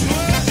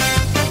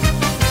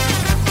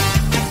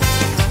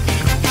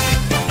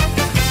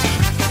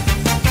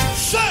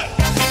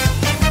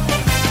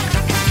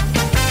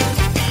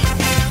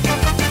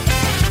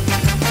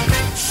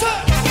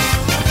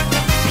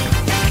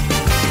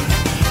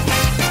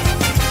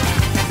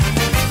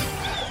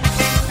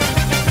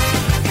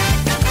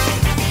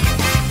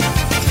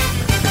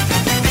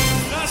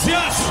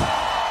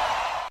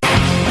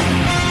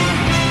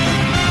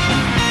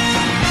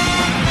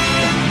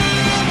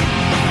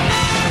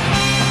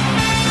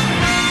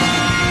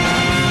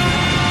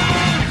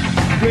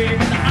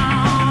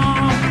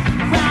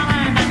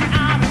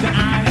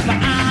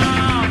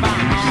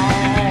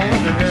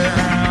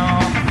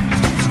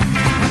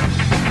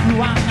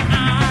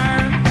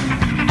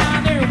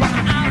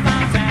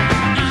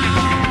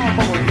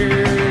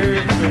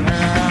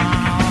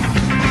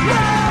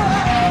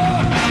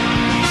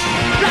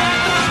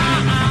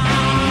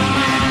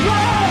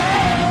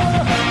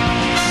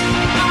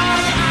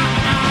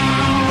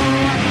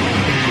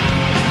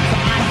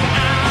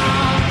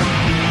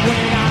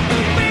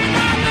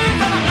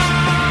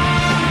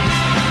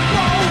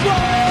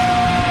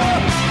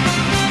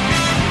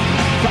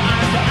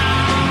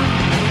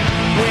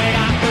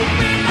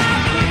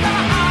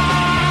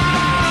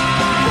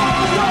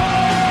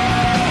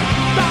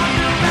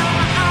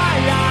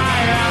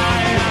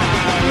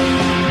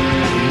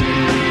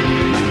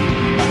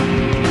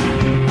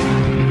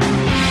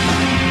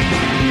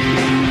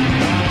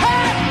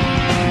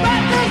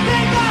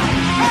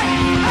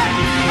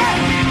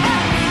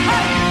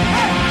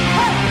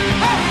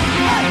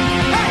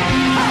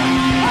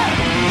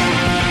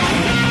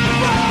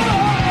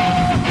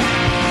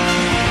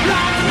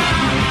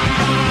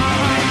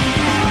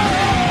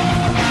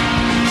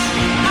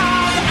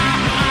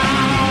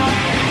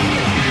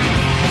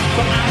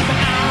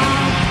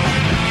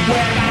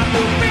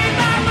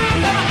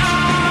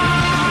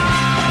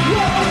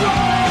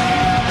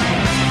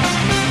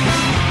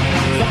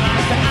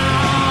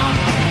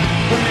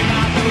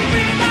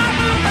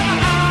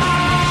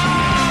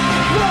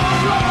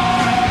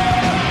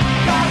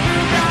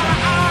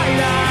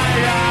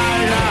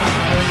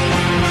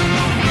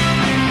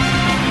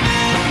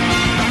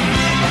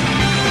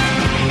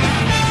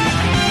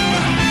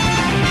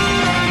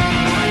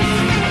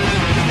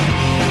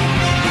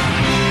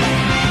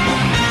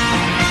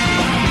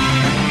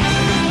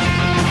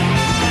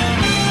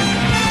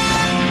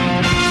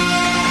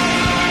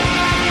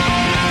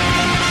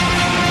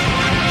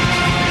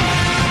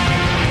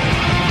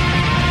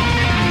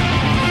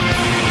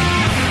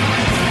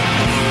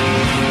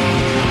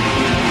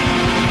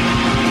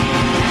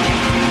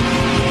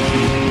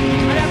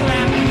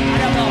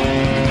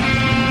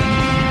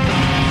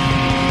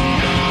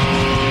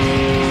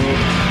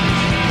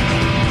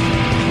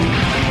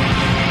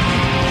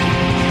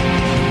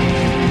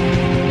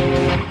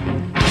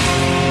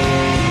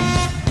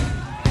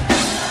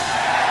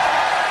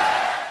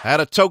 Out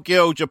of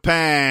Tokyo,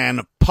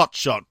 Japan,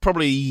 Potshot,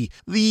 probably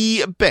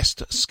the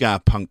best ska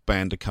punk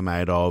band to come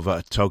out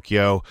of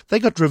Tokyo. They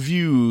got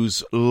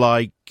reviews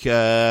like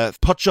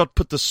Potshot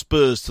put the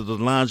spurs to the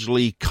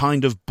largely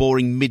kind of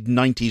boring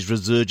mid-90s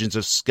resurgence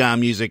of ska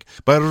music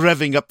by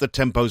revving up the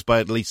tempos by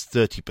at least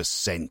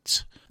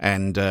 30%.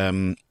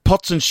 And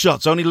Pots and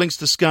Shots only links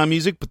to ska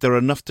music, but they're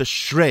enough to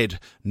shred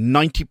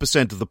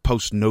 90% of the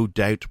post-No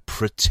Doubt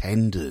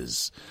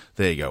pretenders.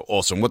 There you go.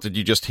 Awesome. What did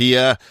you just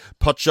hear?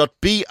 Potshot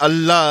Be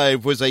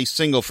Alive was a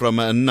single from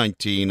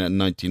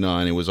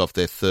 1999. It was off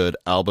their third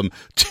album,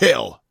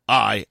 Till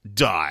I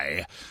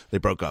Die. They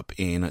broke up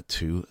in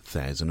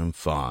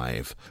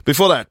 2005.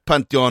 Before that,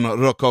 Panteon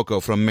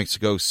Rococo from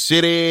Mexico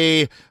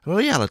City.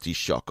 Reality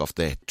Shock off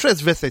their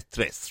Tres Veces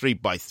Tres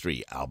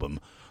 3x3 album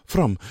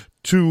from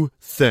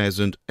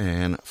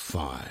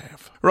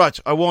 2005. Right,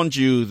 I warned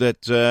you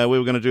that we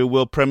were going to do a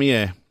world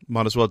premiere.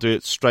 Might as well do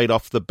it straight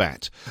off the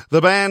bat.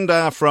 The band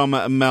are from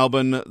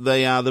Melbourne.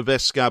 They are the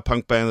best ska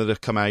punk band that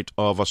have come out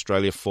of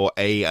Australia for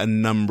a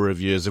number of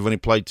years. They've only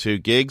played 2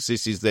 gigs.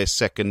 This is their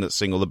second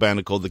single. The band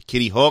are called the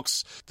Kitty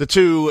Hawks. The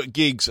 2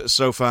 gigs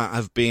so far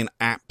have been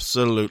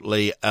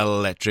absolutely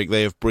electric.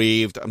 They have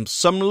breathed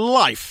some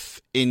life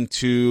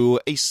into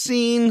a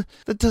scene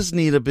that does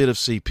need a bit of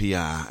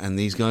CPR, and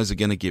these guys are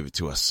going to give it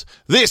to us.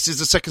 This is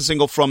the second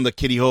single from the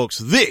Kitty Hawks.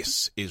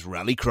 This is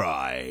Rally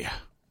Cry.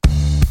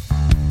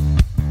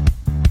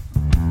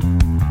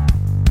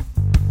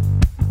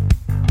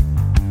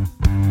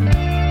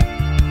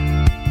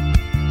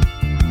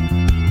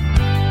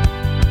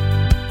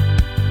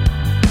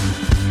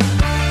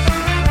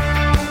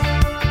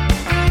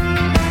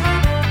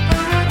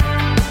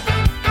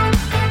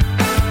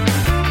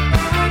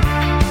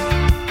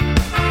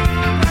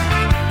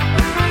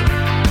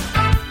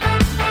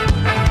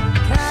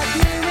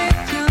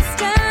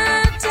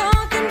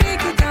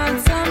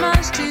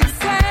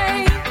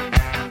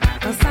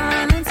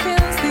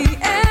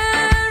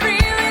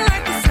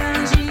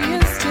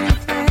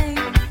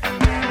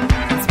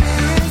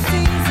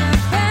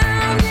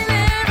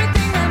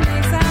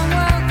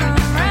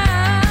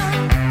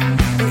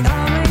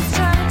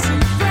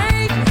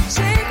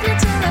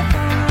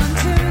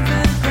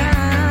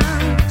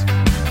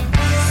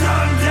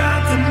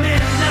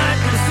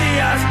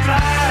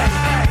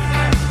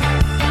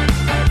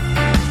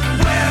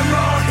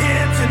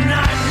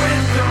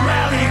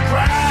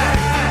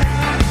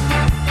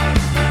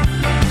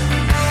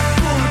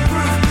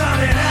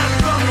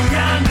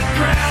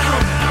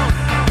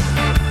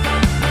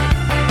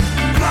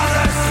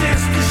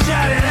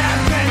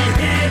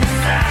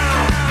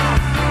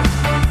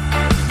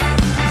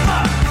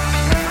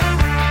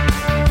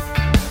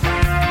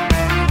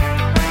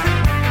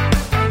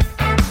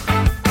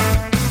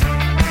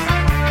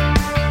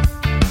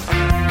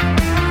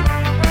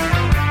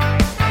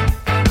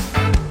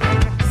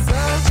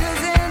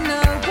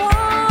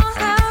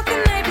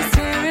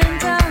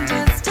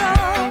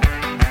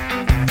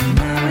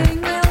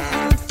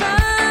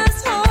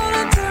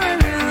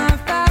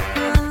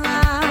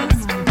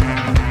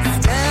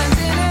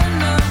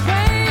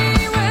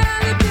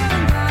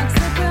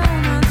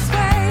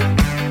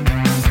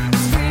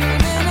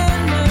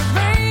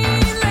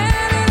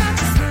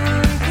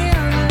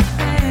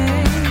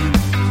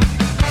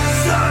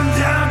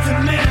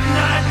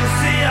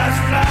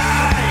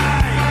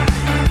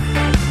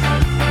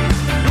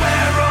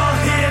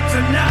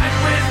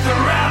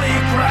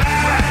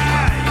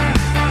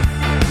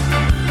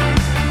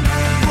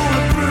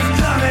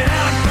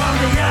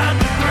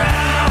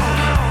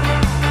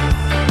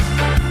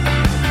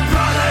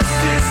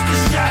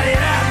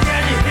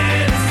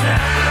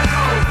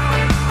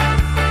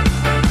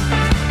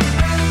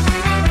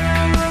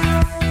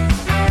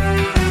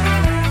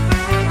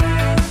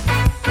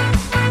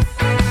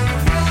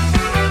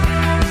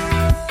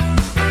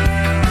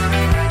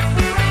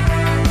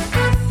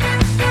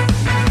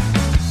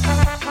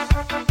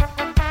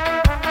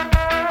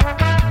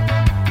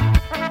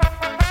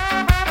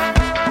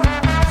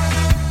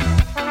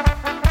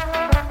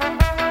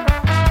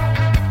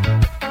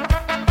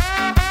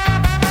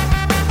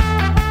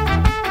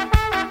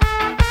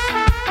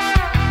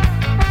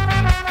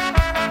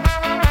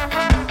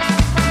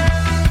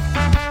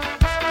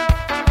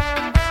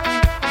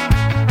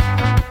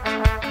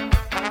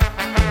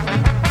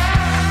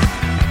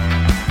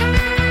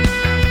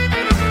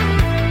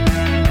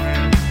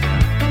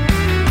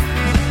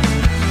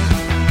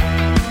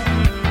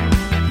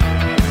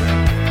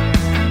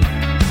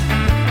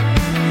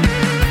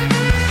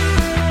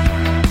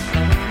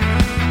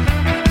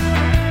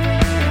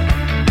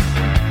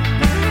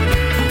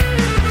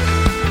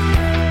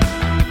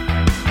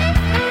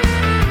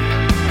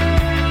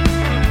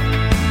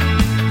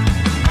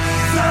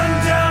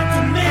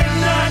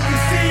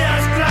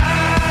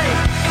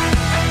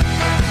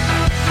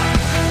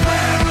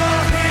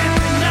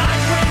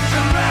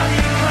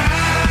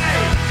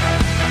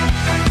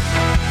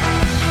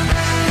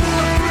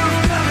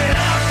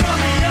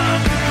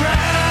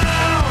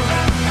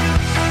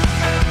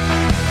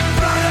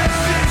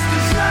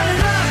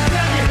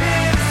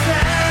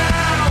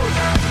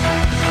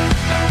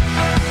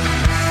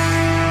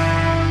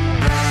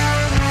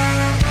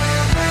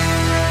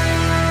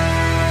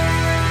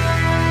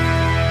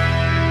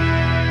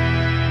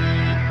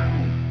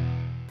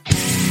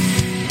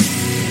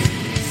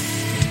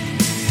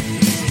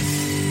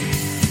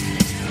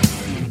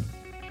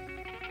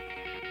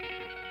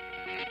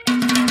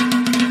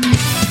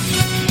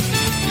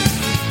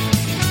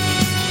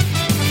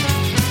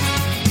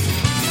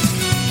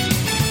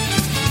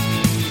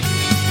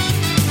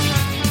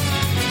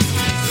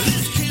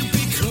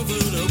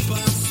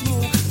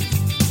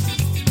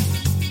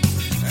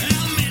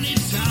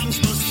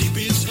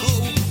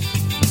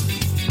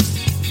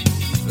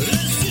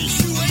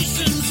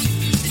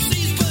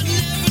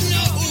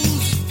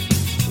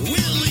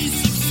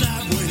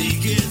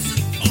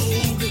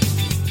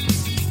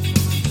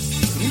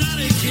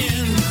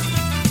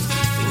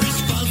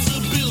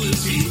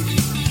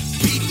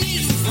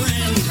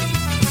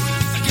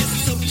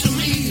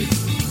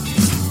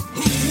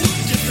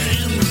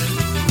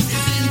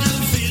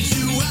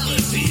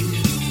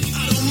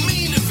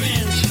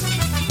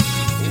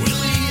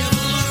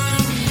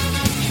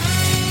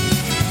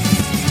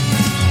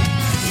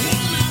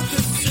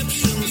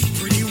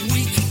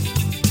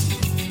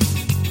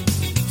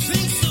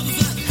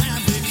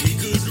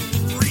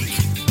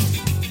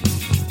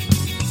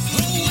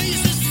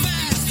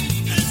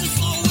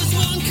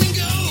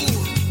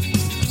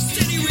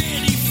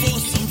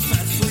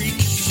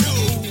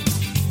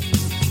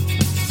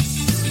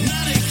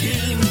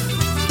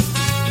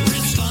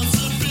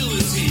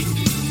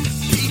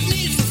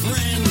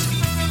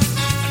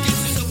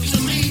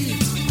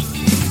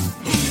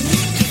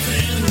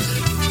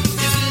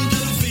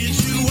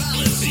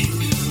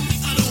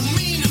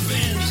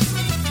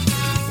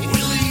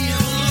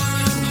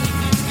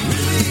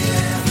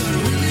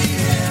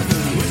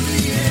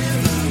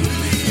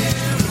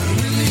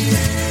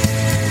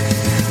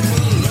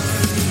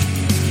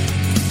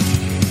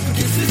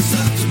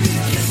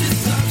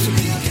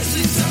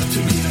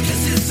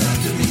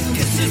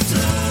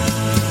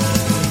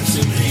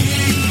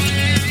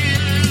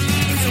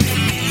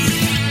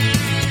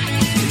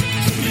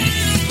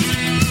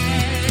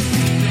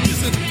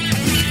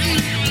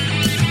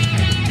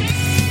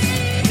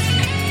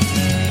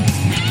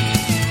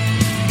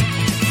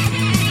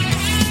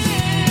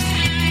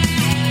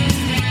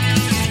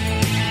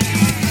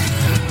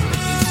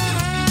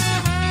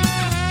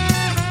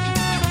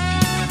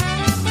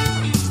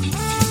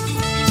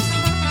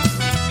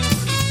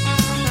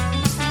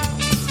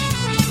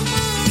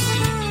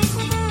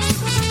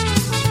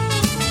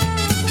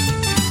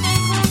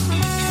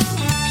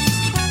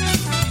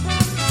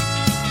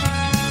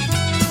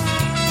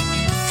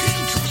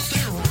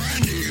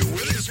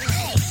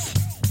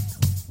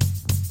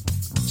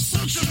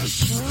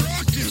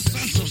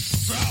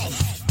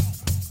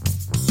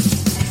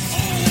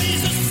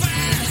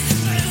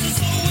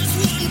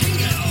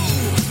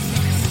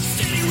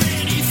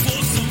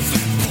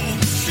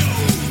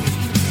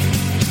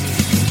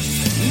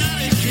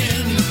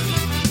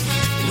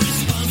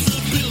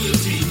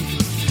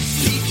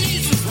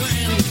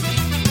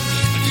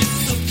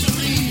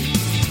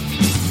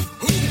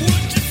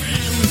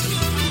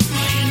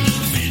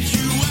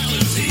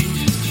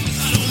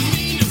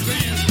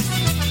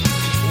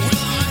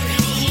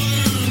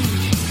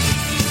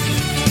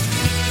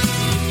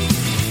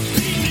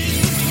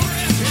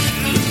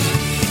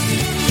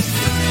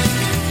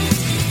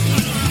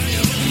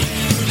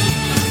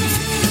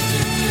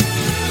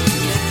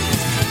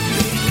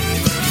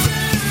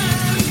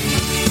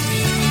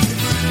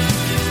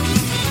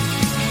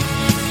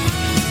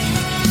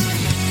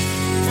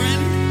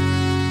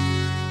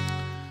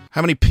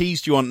 How many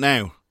P's do you want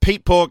now?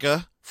 Pete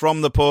Porker from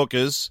the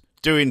Porkers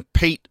doing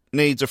Pete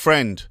Needs a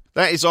Friend.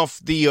 That is off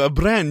the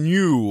brand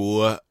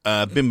new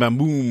Bim Bam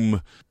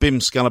Boom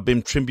Bim Scala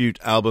Bim tribute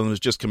album that has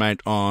just come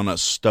out on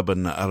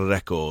Stubborn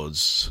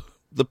Records.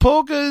 The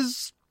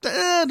Porkers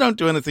don't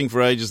do anything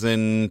for ages,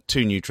 then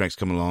 2 new tracks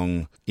come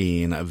along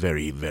in a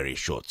very, very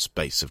short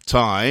space of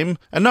time.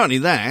 And not only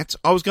that,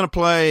 I was going to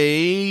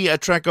play a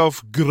track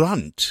off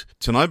Grunt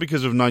tonight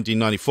because of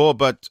 1994,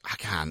 but I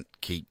can't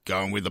keep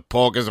going with the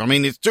Porkers. I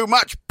mean, it's too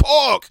much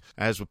pork!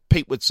 As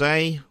Pete would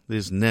say,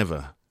 there's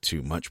never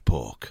too much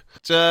pork.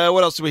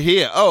 What else do we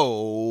hear?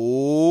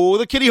 Oh,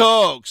 the Kitty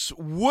Hawks.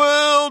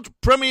 World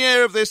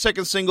premiere of their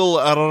second single,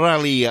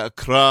 Rally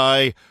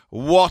Cry.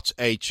 What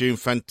a tune.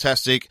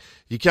 Fantastic.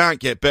 You can't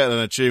get better than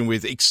a tune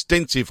with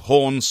extensive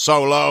horn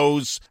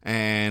solos.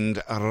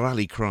 And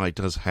Rally Cry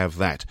does have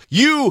that.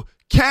 You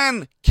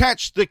can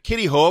catch the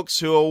Kitty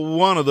Hawks, who are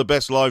one of the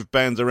best live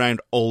bands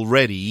around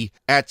already,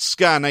 at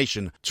Ska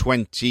Nation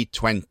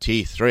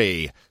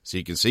 2023. So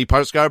you can see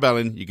Post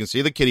Scarabellin, you can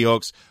see the Kitty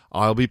Hawks.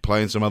 I'll be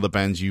playing some other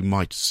bands you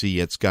might see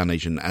at Ska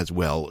Nation as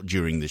well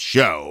during the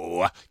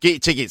show. Get your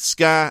tickets,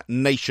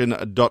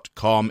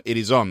 skanation.com. It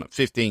is on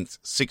 15th,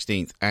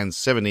 16th and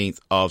 17th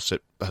of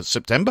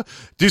September.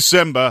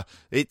 December.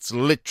 It's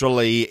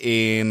literally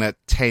in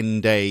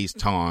 10 days'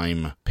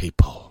 time,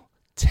 people.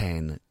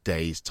 10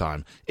 days'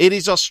 time. It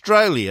is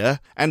Australia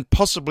and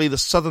possibly the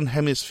Southern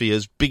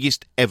Hemisphere's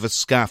biggest ever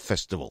ska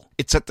festival.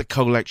 It's at the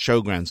Colac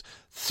Showgrounds.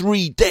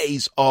 3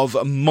 days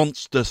of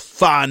monster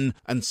fun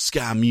and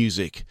ska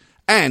music.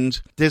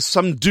 And there's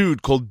some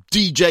dude called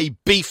DJ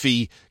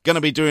Beefy going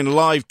to be doing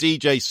live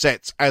DJ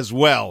sets as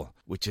well,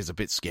 which is a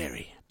bit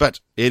scary.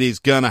 But it is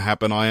going to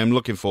happen. I am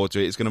looking forward to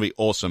it. It's going to be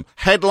awesome.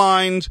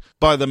 Headlined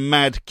by the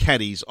Mad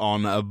Caddies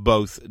on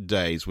both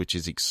days, which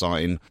is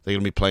exciting. They're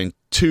going to be playing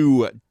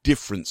 2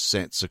 different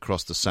sets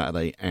across the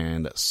Saturday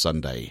and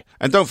Sunday.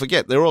 And don't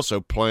forget, they're also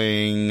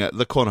playing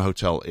the Corner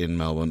Hotel in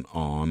Melbourne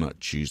on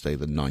Tuesday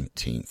the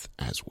 19th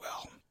as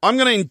well. I'm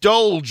going to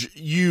indulge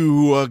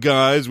you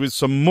guys with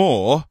some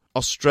more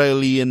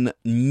Australian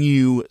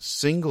new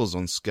singles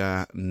on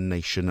Ska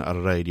Nation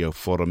Radio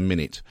for a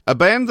minute. A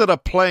band that are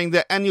playing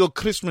their annual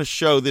Christmas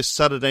show this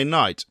Saturday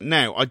night.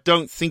 Now, I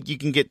don't think you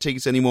can get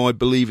tickets anymore. I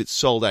believe it's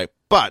sold out.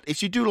 But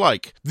if you do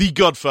like the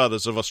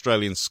godfathers of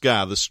Australian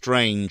ska, the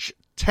Strange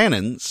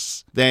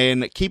Tenants,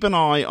 then keep an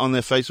eye on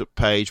their Facebook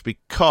page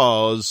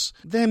because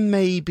there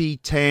may be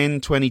 10,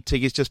 20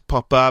 tickets just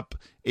pop up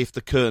if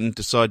the Curtain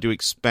decide to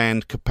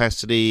expand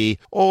capacity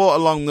or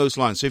along those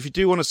lines. So if you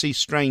do want to see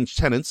Strange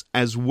Tenants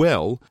as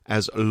well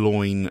as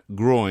Loin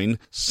Groin,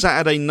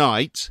 Saturday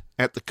night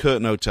at the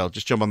Curtain Hotel,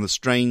 just jump on the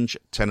Strange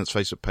Tenants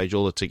Facebook page.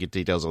 All the ticket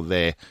details are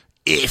there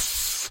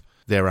if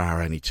there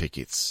are any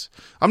tickets.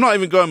 I'm not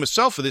even going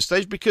myself for this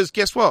stage because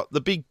guess what? The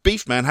Big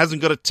Beef Man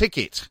hasn't got a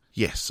ticket.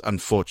 Yes,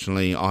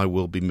 unfortunately, I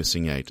will be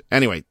missing out.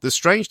 Anyway, the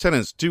Strange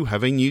Tenants do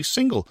have a new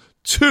single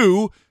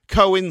to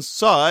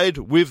coincide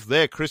with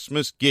their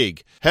Christmas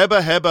gig.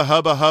 Hebba Hebba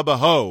Hubba Hubba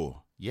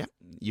Ho. Yep,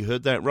 you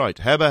heard that right.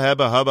 Hebba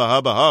Hebba Hubba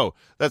Hubba Ho.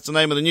 That's the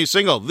name of the new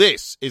single.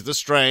 This is the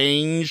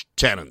Strange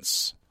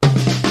Tenants.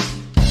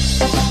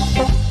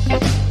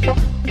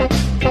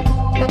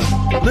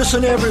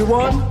 Listen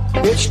everyone,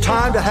 it's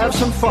time to have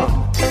some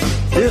fun.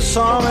 This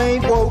song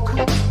ain't woke,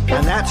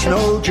 and that's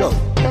no joke.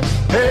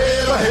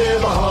 Hebba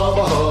Hebba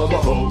Hubba Hubba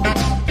Ho.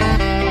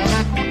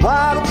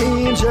 What it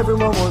means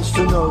everyone wants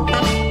to know.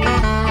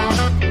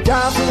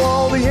 Down through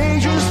all the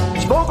ages,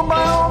 spoken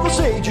by all the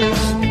sages.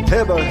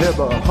 Hebba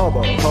Hebba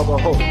Hubba Hubba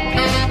Ho.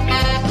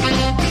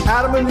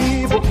 Adam and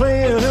Eve were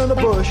playing in the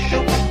bush.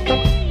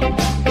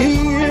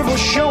 Eve was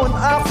showing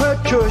off her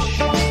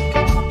tush.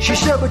 She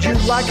said, would you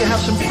like to have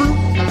some fruit?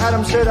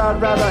 Adam said,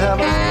 I'd rather have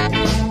a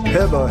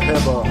Hebba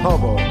Hebba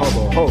Hubba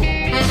Hubba Ho.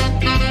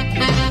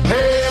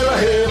 Hebba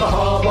Hebba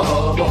Hubba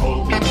Hubba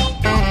Ho.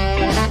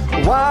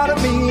 What it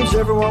means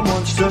everyone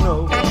wants to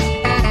know.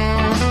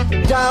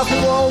 Down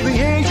through all the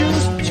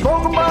ages,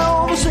 spoken by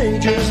all the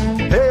sages.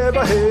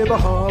 Hebba Hebba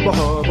Hubba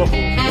Hubba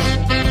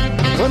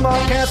Ho. When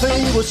Mark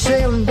Anthony was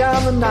sailing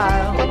down the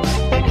Nile,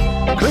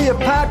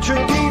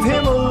 Cleopatra gave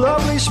him a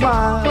lovely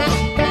smile.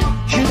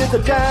 She did the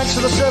dance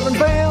of the 7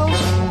 veils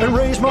and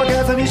raised Mark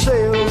Anthony's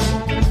sails.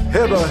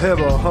 Hebba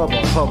Hebba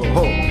Hubba Hubba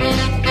Ho.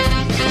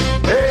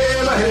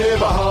 Hebba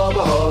Hebba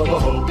Hubba Hubba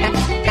Ho.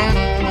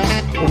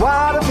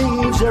 What it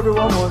means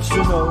everyone wants to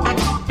know.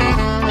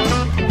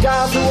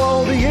 Down through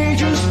all the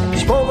ages,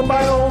 spoken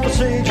by all the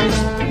sages.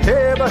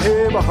 Hebba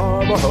Hebba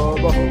Hubba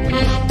Hubba Ho.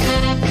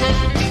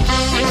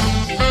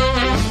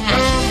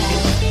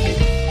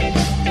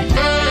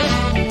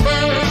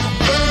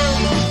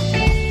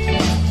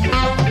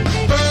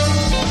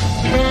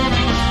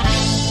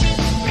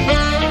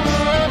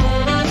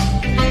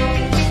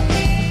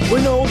 We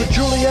know that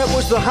Juliet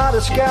was the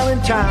hottest gal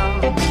in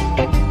town,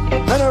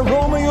 and her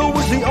Romeo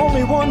was the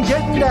only one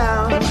getting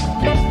down.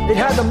 It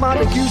had the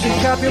Montagues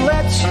and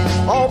Capulets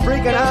all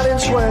breaking out in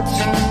sweats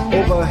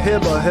over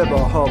Hebba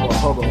Hebba Hubba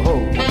Hubba Ho.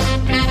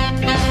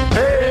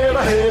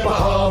 Hebba Hebba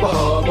Hubba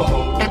Hubba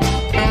Ho.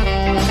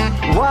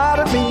 What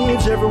it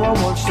means every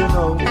everyone wants to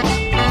know.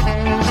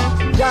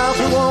 Down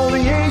through all the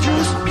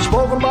ages,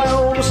 spoken by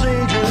all the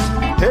sages.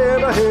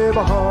 Heba,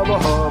 heba, haba,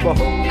 haba,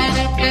 ho.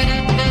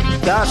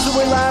 That's the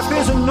way life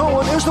is and no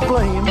one is to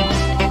blame.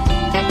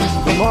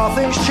 The more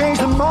things change,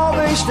 the more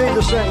they stay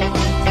the same.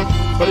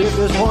 But if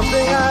there's one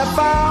thing I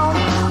found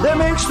that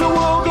makes the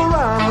world go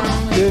round,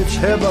 it's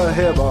heba,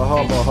 heba,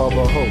 haba,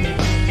 haba, ho.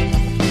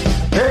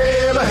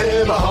 Heba,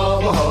 heba,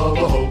 haba,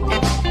 haba, ho.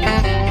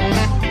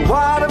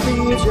 What it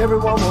means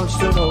everyone wants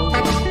to know.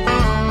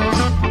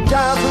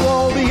 Down through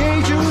all the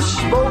ages,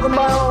 spoken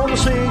by all the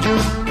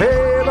sages.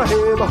 Heba,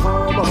 heba,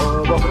 haba,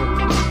 haba, ho.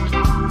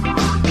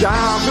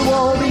 Down through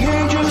all the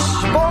ages,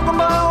 spoken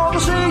by all the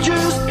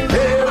sages.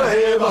 Heba,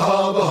 heba,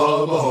 haba,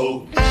 haba,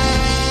 ho.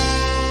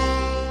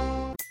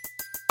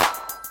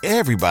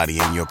 Everybody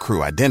in your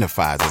crew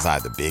identifies as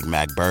either Big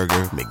Mac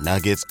Burger,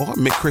 McNuggets, or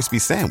McCrispy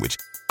Sandwich.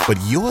 But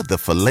you're the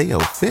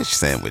Filet-O-Fish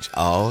Sandwich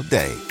all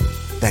day.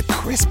 That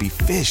crispy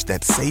fish,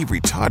 that savory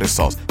tartar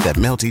sauce, that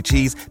melty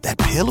cheese, that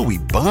pillowy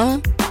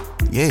bun.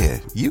 Yeah,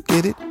 you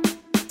get it.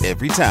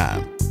 Every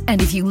time.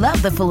 And if you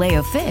love the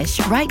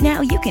Filet-O-Fish, right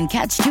now you can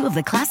catch two of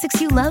the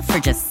classics you love for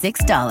just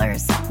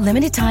 $6.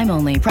 Limited time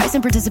only. Price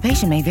and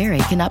participation may vary.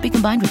 Cannot be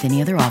combined with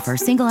any other offer.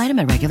 Single item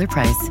at regular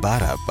price.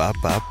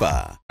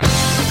 Ba-da-ba-ba-ba.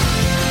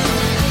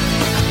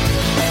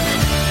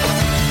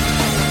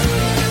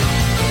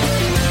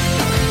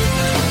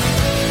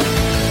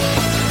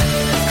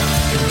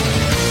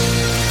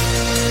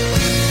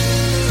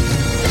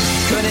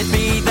 Could it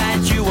be that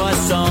you were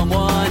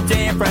someone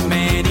different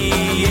many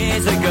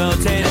years ago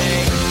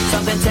today?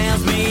 Something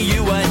tells me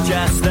you were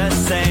just the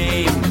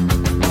same.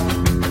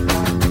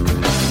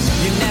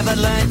 You never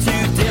learned to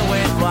deal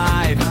with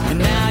life, and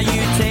now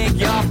you take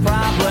your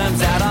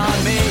problems out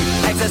on me.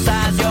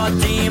 Exercise your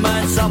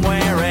demons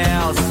somewhere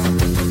else.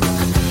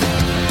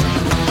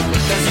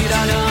 Cause you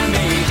don't know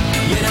me,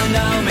 you don't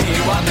know me.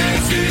 What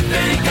makes you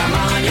think I'm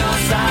on your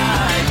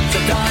side? So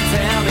don't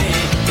tell me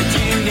that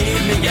you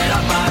need me. Get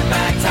off my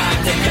back, time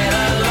to get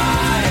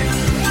alive.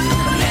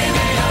 Leave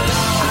me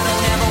alone. I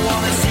don't ever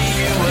wanna see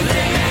you again.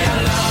 Leave me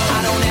alone. I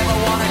don't ever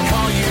wanna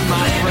call you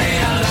my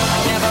friend. I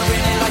never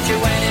really liked you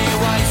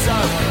anyway, so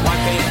why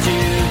can't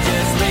you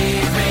just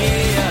leave me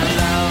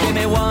alone? Give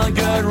me one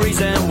good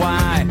reason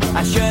why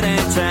I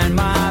shouldn't turn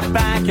my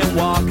back and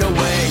walk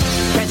away.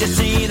 Can't you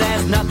see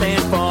there's nothing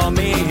for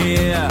me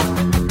here?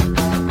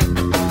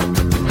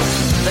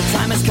 The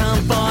time has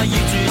come for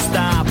you to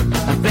stop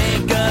and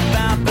think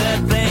about the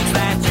things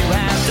that you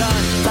have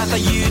done. Time for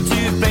you to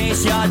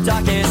face your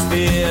darkest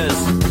fears.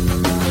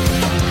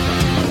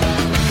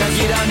 Cause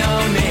you don't know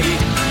me,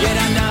 you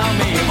don't know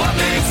me. What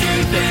makes you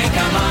think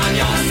I'm on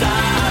your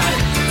side?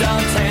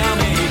 Don't tell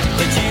me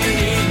that you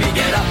need me.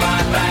 Get off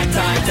my back,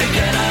 time to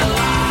get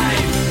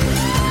alive.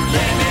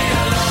 Leave me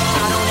alone.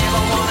 I don't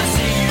ever wanna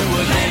see you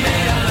again. Leave me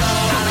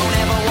alone. I don't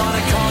ever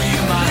wanna call you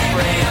my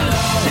friend.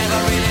 Never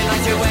really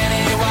liked you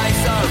anyway,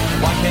 so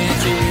why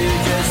can't you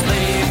just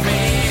leave me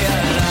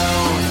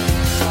alone?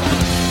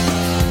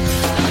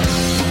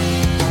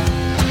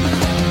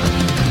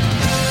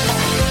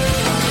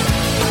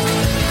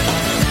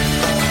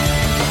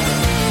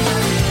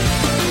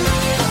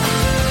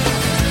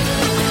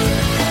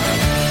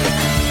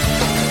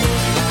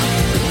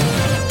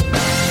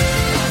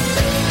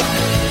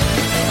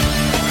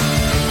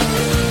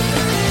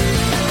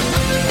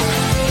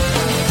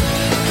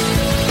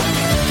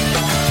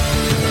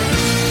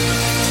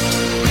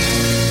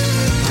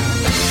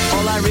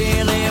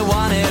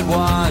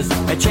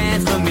 A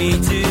chance for me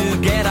to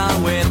get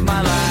on with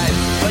my life,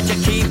 but you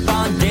keep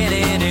on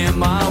getting in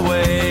my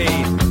way.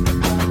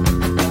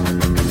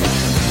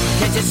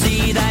 Can't you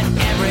see that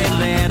every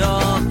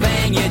little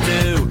thing you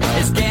do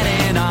is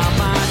getting on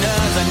my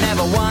nerves? I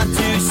never want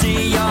to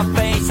see your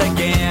face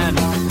again.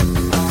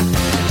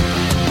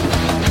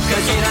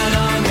 Cause you don't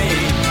know me,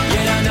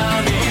 you don't know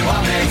me.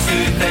 What makes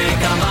you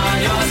think I'm on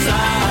your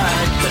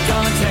side? So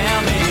don't tell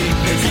me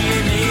that you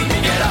need me.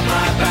 Get off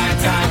my back,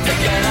 time to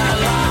get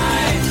alive.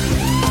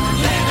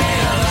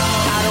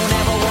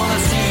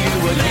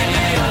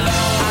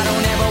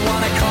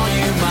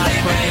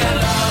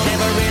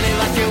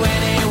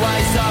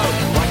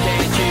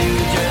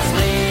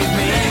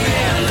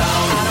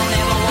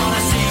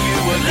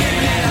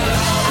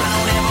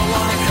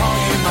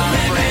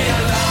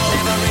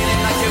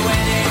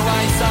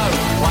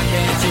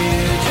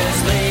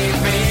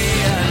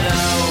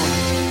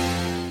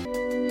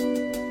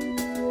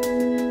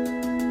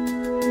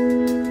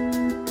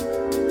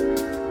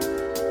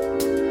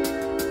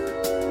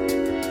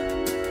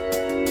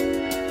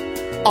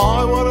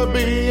 I wanna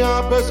be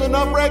a person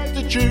of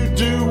rectitude,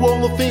 do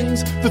all the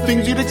things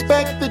you'd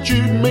expect that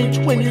you'd meet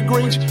when you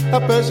greet a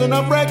person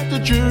of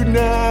rectitude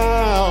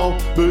now.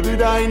 But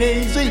it ain't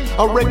easy,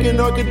 I reckon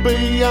I could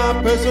be a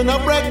person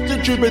of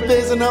rectitude, but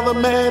there's another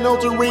man,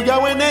 alter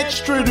ego and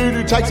extra dude,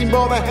 who takes him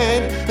by the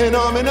hand, and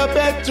I'm in a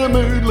better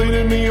mood,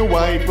 leading me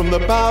away from the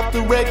path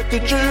to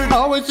rectitude.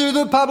 I went to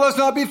the pub last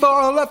night before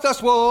I left, I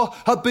swore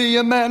I'd be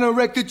a man of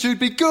rectitude,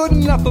 be good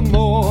enough for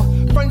more.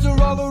 Friends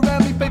are all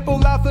around me, people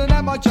laughing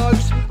at my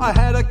jokes. I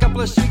had a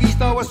couple of ciggies,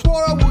 though I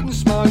swore I wouldn't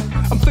smoke.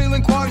 I'm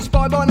feeling quite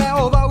inspired by now,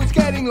 although it's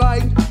getting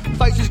late.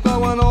 Faces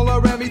glowing all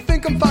around me,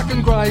 think I'm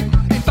fucking great.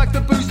 In fact,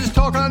 the booze is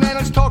talking and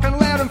it's talking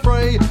loud and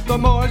free. The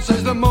more it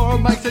says, the more it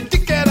makes a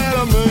dickhead out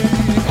of me.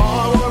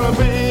 I wanna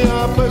be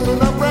a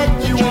person of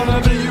rank. You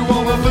wanna be, you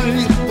wanna be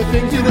the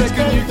things you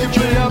reckon you can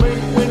be.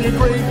 When you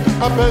greet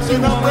a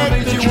person of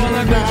rank, you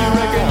wanna be, you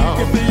reckon you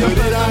can be a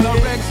person of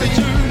rank.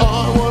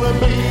 I wanna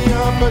be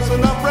a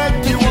person of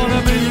rank. You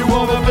wanna be, you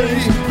wanna be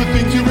the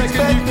things you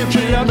expect you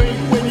can be.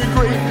 When you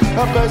greet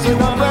a person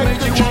of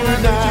rank, you wanna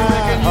be, you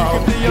reckon you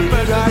can be a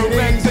person of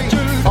rank.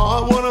 I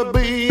wanna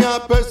be a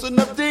person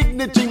of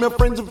dignity. My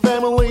friends and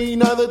family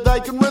know that they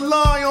can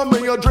rely on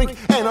me. I drink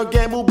and I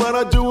gamble, but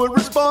I do it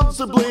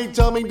responsibly.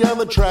 Tell me down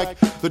the track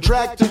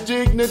to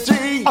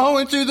dignity. I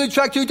went to the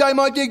track today,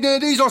 my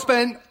dignities are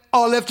spent.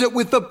 I left it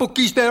with the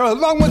bookies there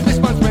along with this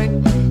month's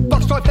rent.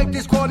 Box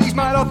trifecta squaddies,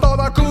 mate, I thought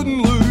I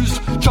couldn't lose.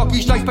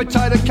 Chalky steaks,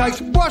 potato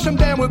cakes, wash them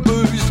down with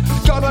booze.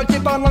 Got a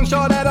tip on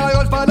Longshot at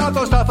odds, but I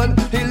thought nothing.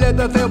 He led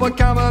the field, but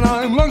coming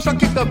home, Longshot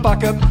kicked the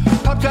bucket.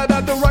 Pumped out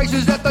at the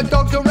races, at the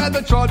dogs are at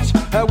the trots.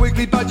 Our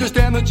weekly budget's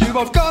down the tube,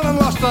 I've gone and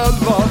lost a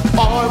lot.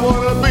 I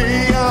wanna be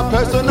a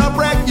person of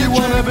rank. You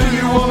wanna be,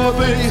 you wanna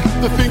be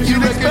the things you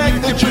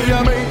expect that you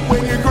meet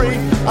when you greet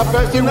a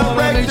person of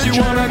rank. You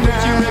wanna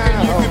meet, you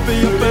reckon you could be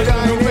a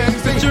person of rank.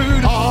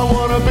 I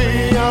wanna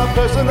be a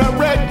person of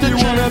rank. You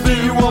wanna be,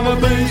 you wanna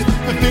be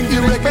the things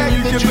you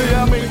expect that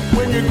you meet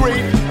when you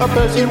greet a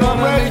person of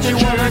rank. You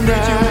wanna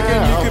meet, you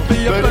reckon you could be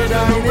a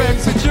person of rank.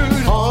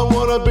 I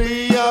wanna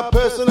be a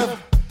person of.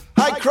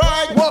 Hey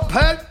Craig, what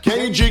Pat? Can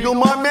you jiggle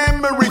my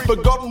memory?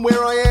 Forgotten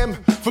where I am,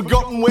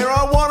 forgotten where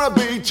I wanna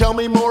be. Tell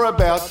me more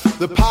about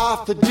the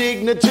path to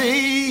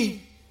dignity.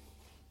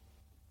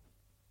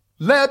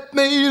 Let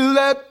me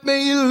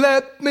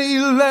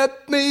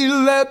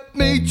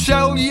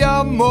tell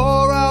you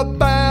more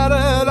about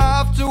it.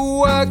 After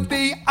work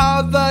the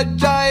other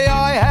day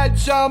I had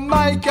to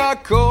make a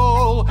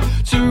call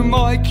to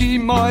Mikey,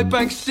 my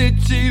bank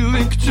city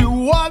link to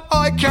what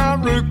I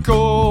can't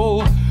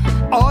recall.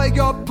 I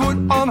got put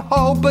on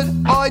hold but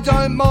I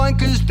don't mind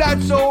cause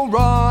that's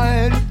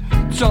alright.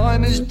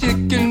 Time is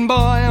ticking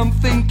by, I'm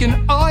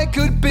thinking I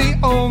could be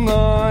all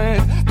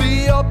night.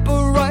 The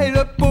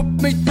operator put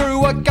me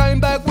through, I came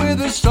back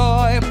with a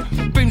sigh.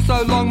 Been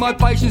so long my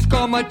patience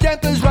gone, my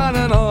temper's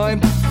running high.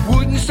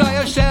 Wouldn't say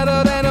I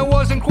shouted and it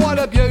wasn't quite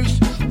abuse.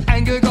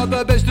 Anger got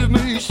the best of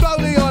me,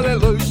 slowly I let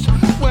loose.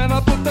 When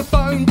I put the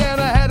phone down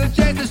I had a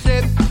chance to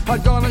sip.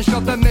 I'd gone and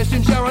shot the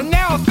messenger and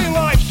now I feel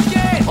like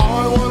shit.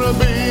 I wanna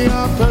be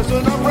a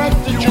person of rank.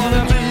 You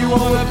wanna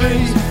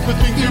be the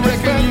things you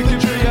reckon you can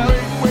be.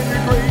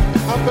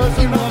 A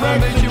person of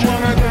rank. You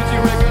wanna be,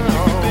 you reckon you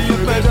could be a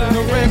person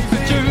of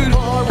rectitude. I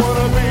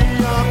wanna be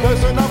a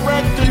person of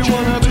rectitude.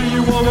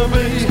 You wanna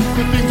be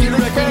the things you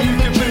reckon you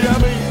can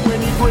be.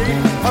 When you greet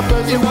a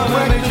person of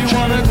rectitude. You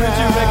wanna be,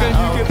 you reckon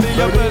you could be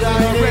a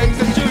person of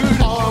rectitude.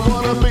 I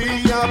wanna be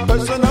a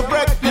person of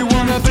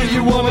rectitude.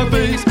 You wanna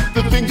be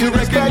the things you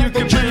reckon you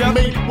can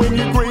be. When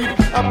you greet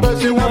a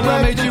person of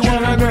rectitude. You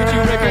wanna be,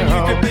 you reckon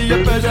you could be a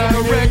person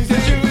of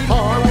rectitude.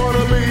 I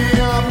wanna be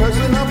a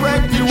person of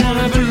rectitude.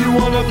 You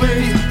wanna be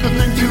the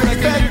things you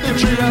expect that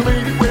you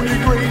meet when you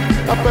greet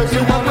a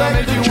person of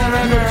rectitude. You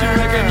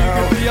reckon you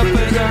could be a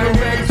person of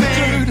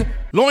rectitude.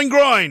 Loin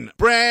Groin,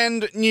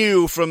 brand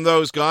new from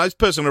those guys,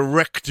 Person of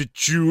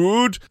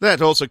Rectitude.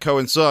 That also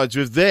coincides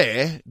with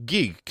their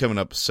gig coming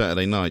up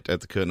Saturday night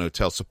at the Curtin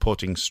Hotel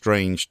supporting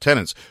Strange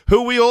Tenants,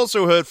 who we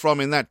also heard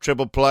from in that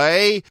triple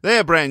play.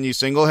 Their brand new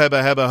single,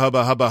 Hebba Hebba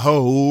Hubba Hubba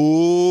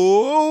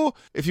Ho.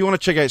 If you want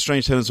to check out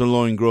Strange Tenants on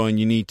Loin Groin,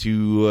 you need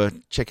to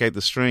check out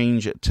the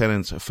Strange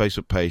Tenants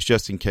Facebook page,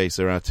 just in case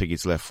there are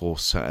tickets left for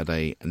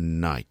Saturday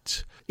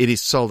night. It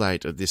is sold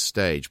out at this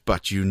stage,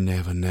 but you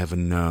never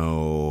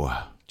know.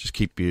 Just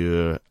keep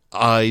your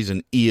eyes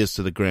and ears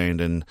to the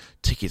ground and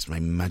tickets may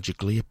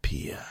magically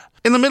appear.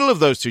 In the middle of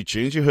those two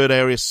tunes, you heard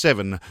Area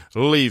 7,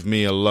 Leave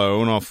Me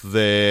Alone, off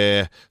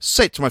their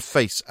Say It To My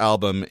Face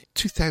album.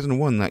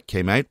 2001 that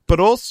came out, but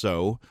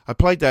also I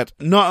played that.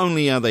 Not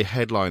only are they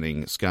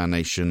headlining Ska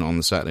Nation on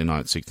the Saturday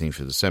night,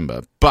 16th of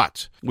December,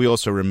 but we're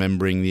also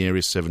remembering the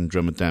Area 7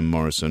 drummer Dan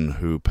Morrison,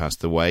 who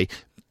passed away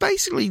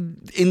basically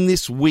in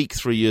this week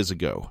 3 years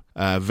ago.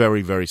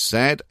 Very, very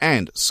sad.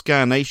 And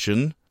Ska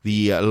Nation,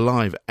 the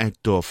live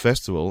outdoor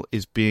festival,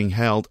 is being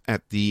held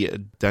at the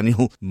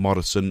Daniel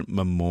Morrison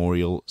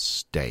Memorial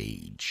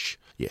Stage.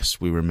 Yes,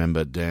 we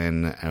remember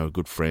Dan, our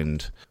good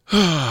friend.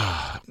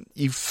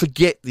 You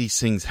forget these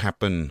things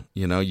happen,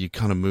 you know, you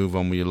kind of move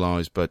on with your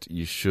lives, but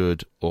you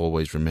should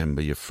always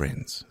remember your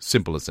friends.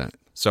 Simple as that.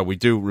 So we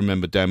do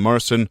remember Dan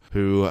Morrison,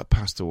 who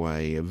passed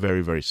away very,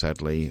 very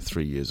sadly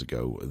 3 years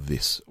ago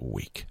this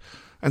week.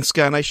 And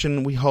Ska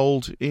Nation we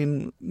hold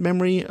in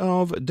memory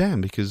of Dan,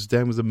 because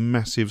Dan was a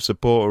massive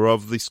supporter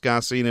of the ska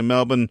scene in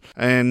Melbourne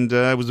and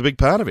was a big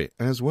part of it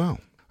as well.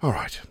 All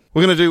right,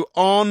 we're going to do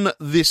On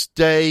This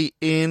Day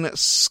in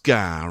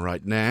Ska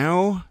right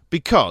now,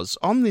 because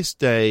on this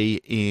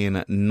day in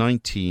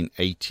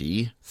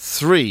 1980,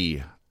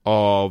 3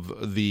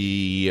 of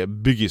the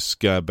biggest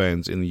ska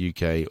bands in the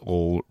UK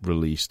all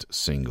released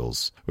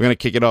singles. We're going to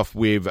kick it off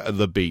with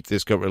The Beat.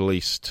 This got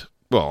released,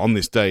 well, on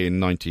this day in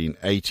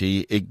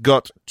 1980. It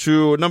got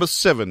to number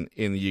 7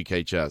 in the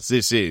UK charts.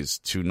 This is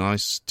Too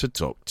Nice to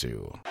Talk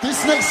To.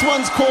 This next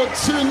one's called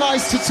Too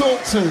Nice to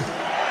Talk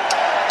To.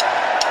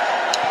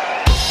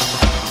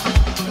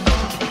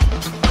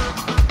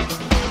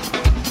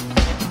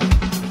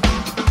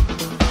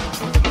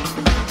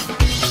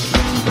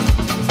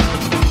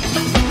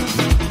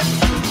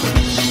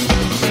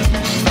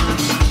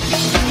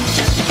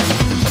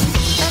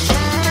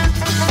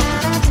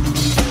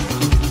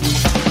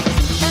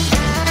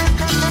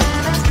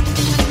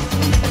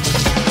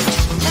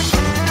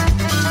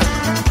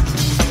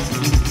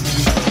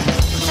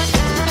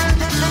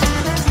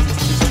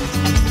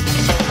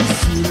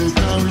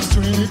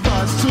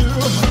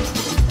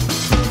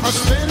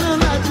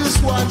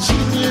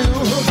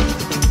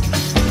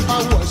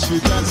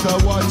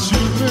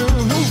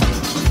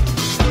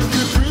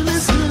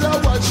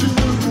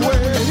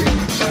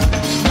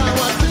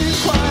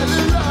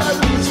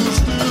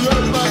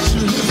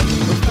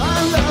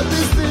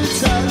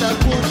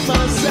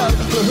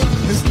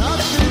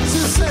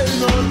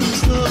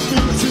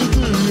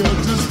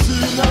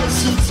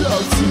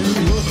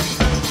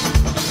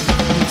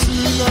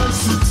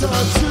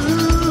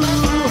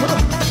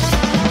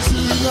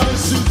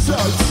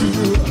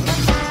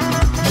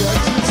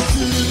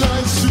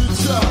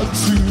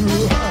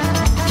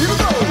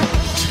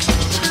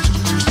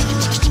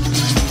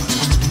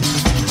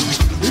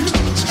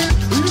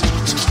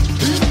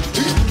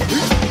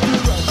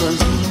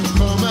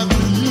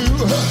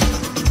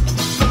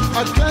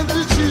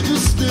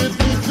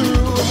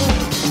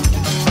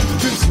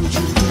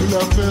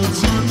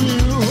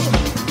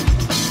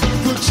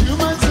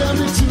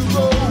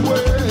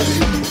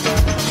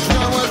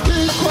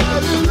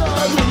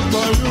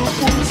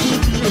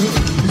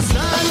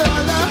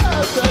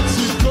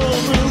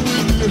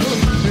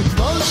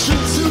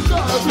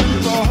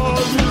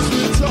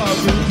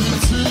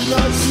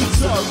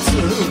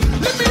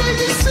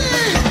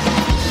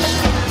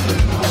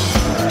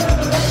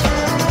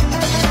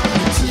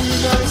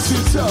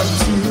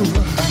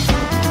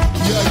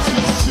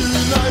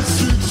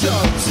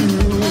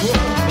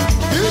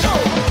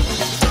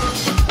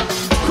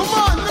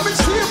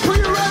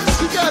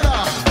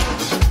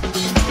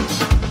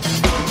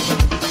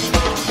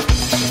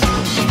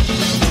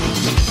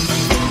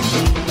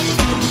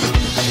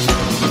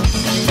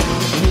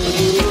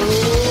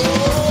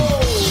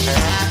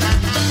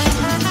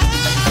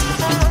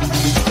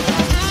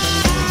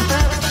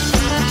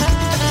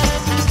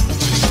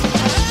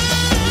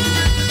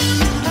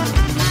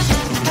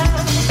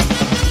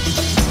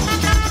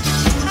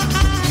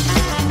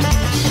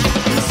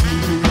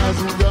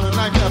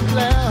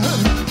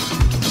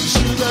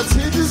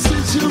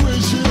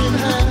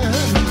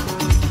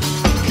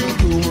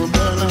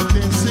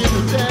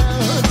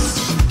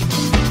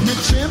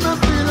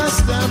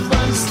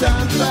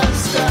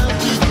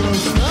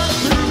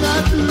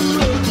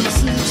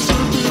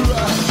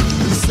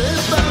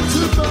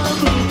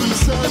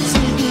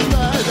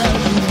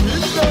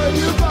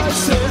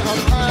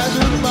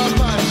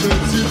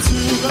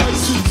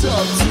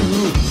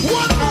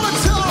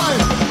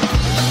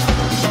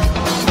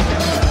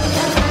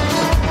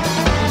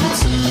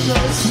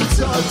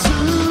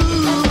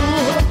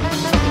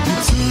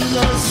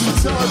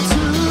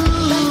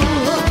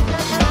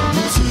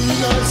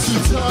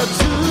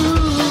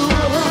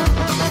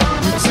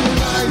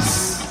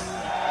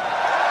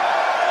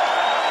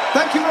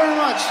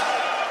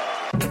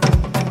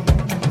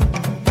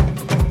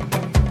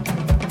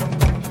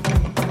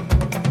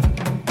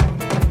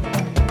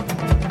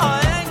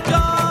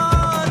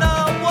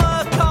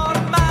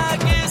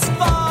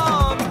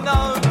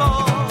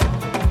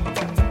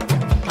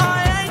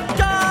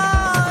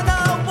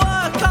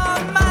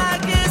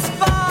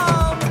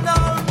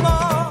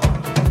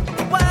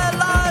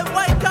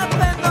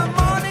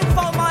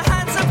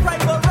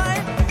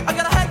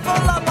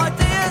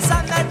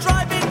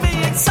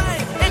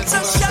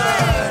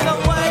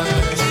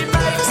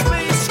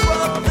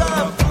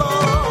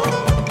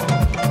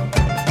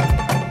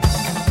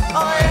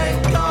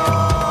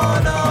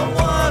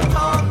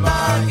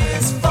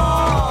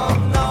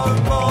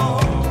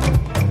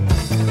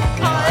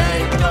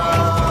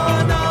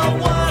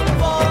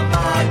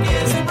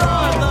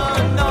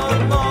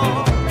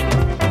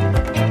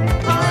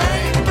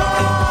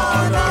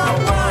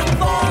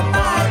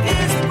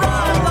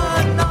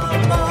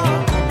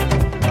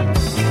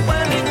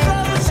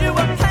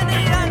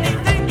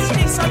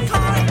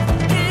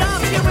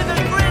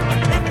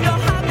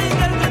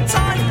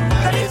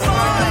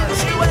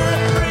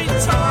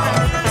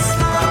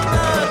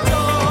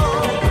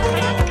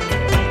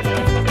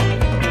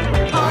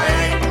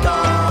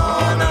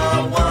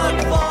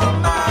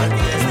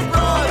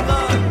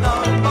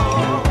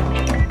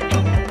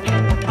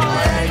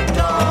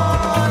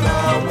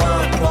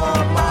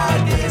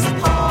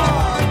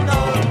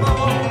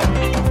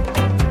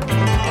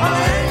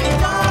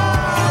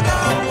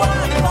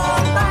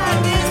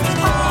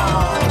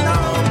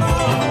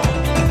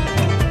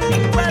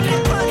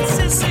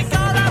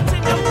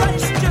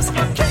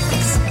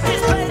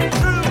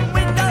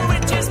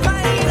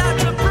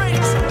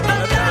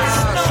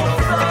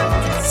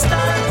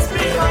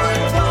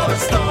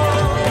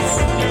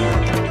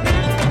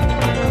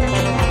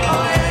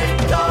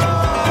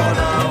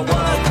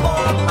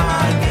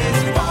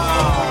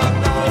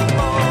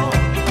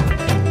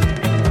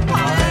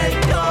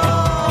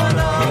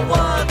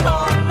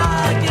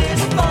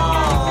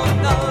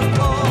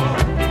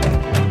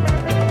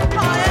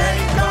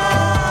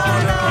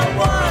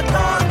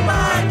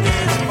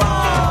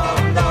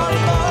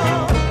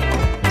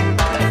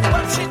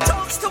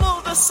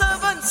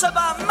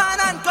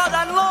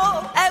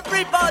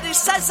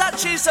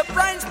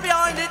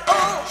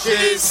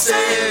 She's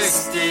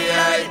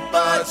 68,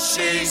 but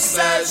she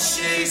says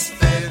she's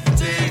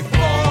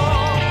 54.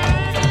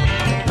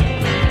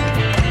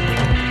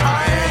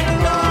 I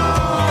ain't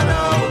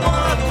gonna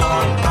work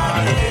on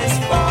Maggie's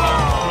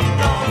farm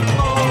no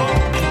more.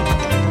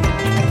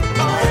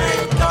 I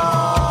ain't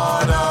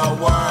gonna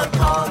work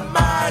on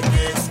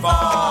Maggie's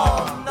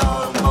farm no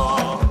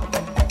more.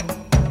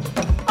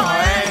 I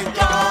ain't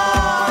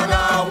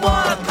gonna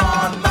work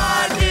on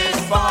Maggie's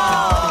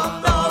farm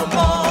no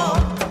more.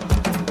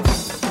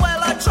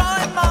 Well, I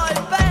tried my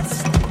best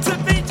to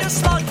be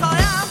just like I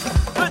am,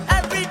 but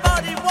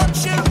everybody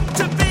wants you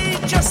to be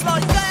just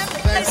like them.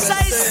 They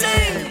say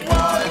sing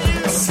while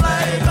you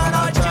slave, and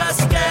I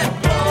just get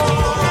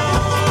bored.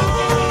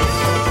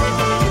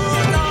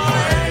 I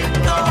ain't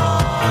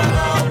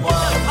gonna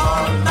work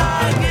on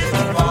Maggie's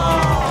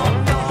farm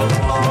no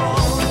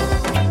more.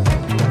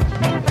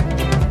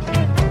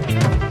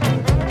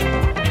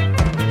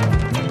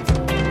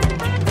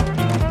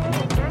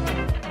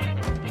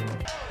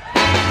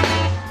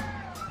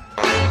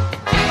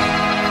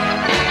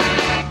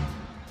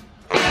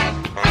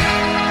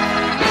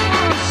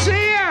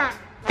 See ya.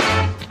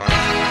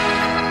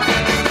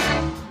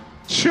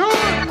 Sure.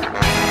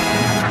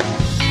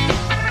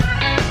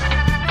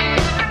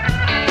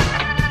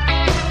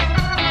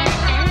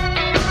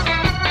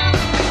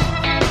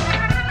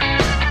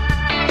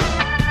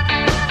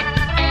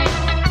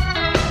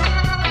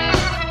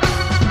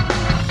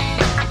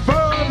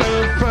 For the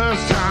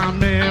first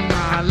time in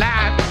my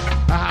life,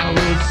 I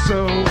was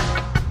so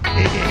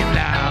in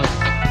love.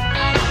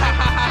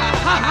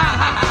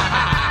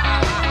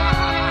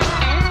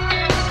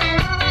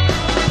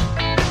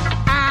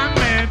 I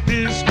met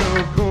this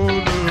girl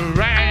called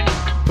Lorraine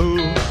who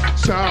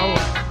saw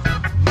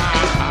my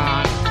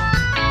heart.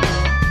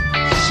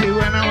 She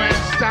went away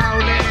and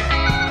stole it.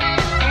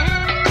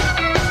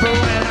 But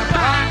when I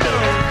find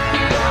her,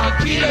 I'm gonna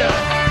kill her.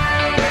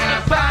 When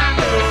I find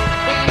her,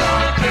 I'm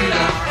gonna kill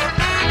her.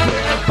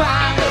 When I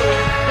find her,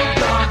 I'm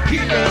gonna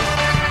kill her.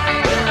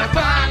 When I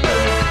find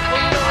her,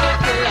 I'm gonna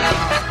kill her.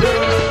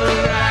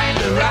 Lorraine,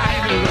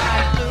 Lorraine,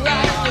 Lorraine,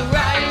 Lorraine,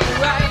 Lorraine,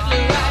 Lorraine,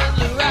 Lorraine,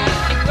 Lorraine,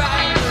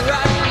 Lorraine,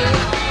 Lorraine.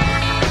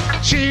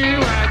 She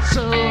was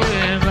so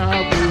in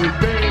love with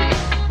me,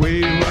 we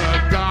were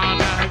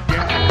gonna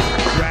get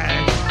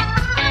right.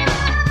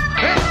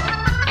 Hey,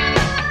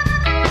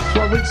 that's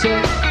what we say.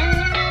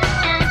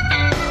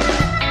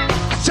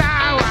 So I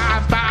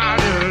bought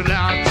her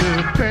out to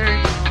pay,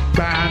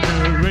 buying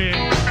a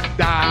ring,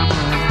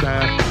 diamond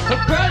back. A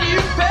brand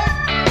new pair.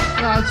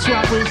 That's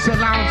what we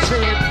sell out to.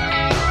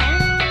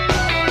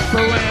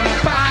 But when I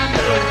find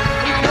her,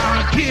 I'm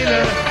gonna kill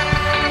her.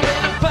 When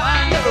I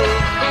find her,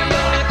 I'm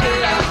gonna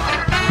kill her.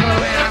 But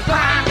when I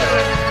find her,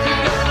 I'm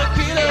gonna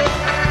kill her.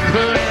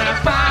 But when I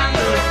find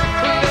her,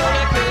 I'm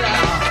gonna kill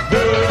her.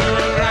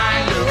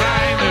 Lorraine,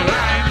 Lorraine,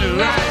 Lorraine,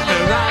 Lorraine,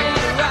 Lorraine,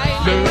 Lorraine,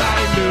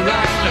 Lorraine,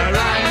 Lorraine,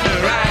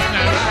 Lorraine,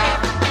 Lorraine.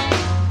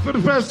 For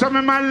the first time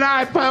in my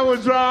life, I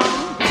was wrong.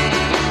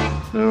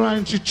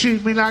 Lorraine, she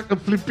treated me like a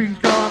flipping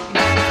cock.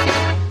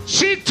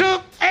 She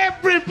took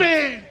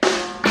everything,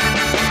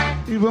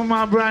 even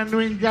my brand new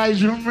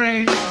engagement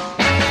ring.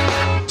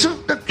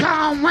 Took the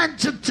car and went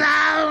to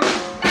town.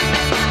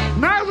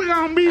 Now we're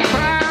gonna be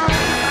proud.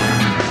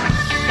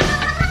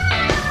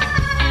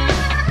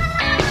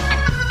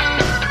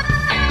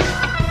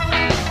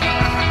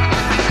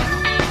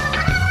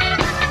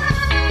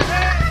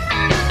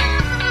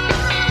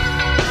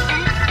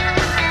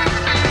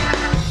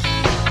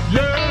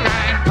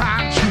 Lorraine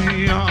punched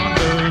me on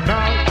the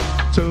nose,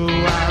 so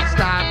I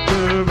stopped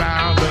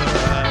around her.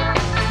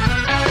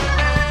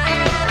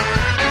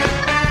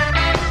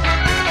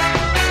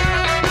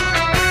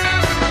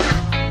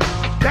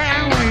 Then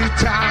we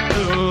tried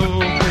to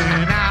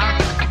open out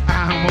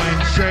and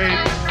went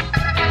straight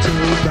to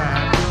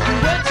bed. We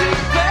went to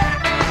bed,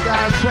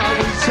 that's what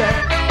we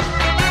said.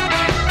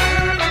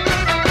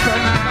 So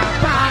now I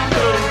found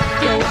her,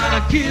 don't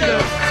wanna kill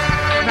her.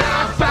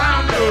 Now I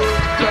found her,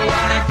 don't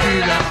wanna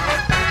kill her.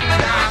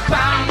 Now I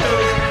found her,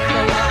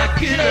 don't wanna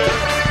kill her.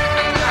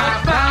 Now I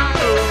found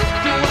her,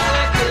 don't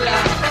wanna kill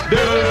her.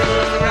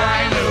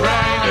 Lorraine,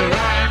 Lorraine,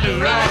 Lorraine,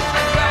 Lorraine, Lorraine,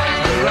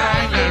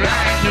 Lorraine,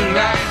 Lorraine,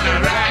 Lorraine,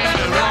 Lorraine,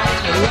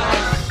 Lorraine.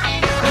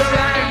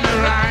 Lorraine,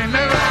 Lorraine,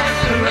 Lorraine,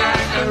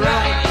 Lorraine,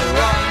 Lorraine, Lorraine,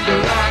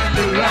 Lorraine, Lorraine,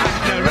 Lorraine,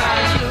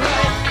 Lorraine.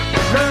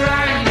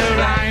 Lorraine,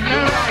 Lorraine,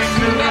 Lorraine,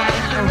 Lorraine,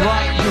 Lorraine,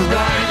 Lorraine,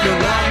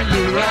 Lorraine,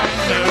 Lorraine, Lorraine.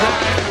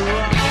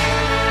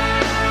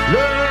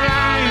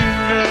 Lorraine,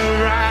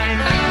 Lorraine,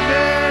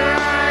 Lorraine,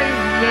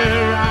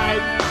 Lorraine,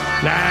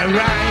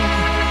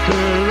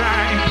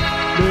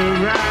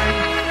 Lorraine, Lorraine,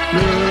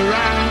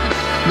 Lorraine,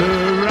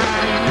 Lorraine,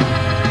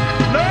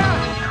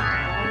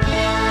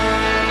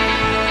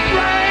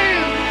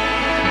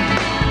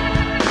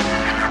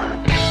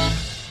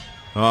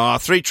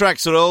 Three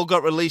tracks that all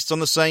got released on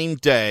the same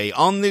day.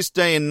 On this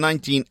day in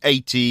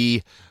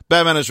 1980,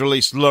 Batman has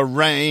released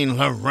Lorraine,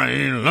 got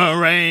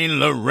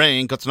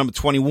to number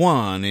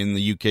 21 in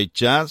the UK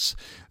charts.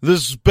 The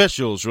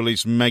Specials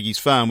released Maggie's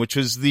Farm, which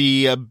was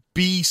the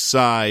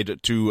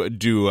B-side to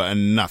Do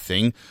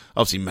Nothing.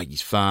 Obviously,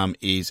 Maggie's Farm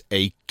is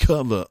a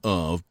cover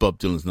of Bob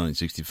Dylan's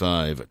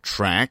 1965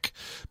 track.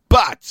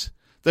 But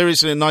there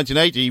is in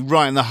 1980,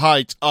 right in the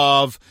height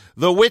of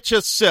the witch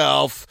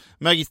herself,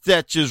 Maggie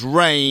Thatcher's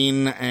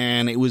reign,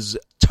 and it was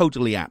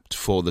totally apt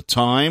for the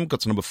time.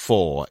 Got to number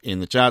 4 in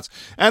the charts.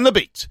 And The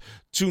Beat,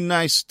 Too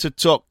Nice to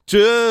Talk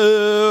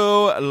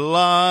To,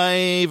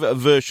 live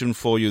version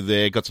for you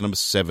there. Got to number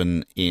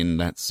 7 in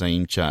that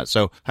same chart.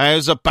 So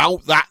how's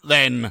about that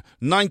then?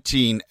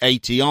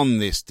 1980 on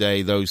this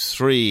day, those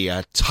three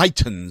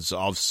titans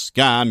of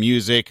ska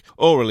music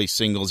all released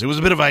singles. It was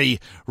a bit of a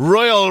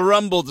Royal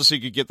Rumble to see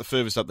who could get the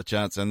furthest up the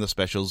charts, and the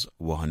Specials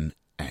won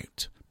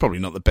out. Probably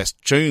not the best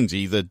tunes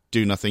either,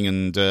 Do Nothing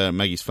and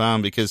Maggie's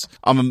Farm, because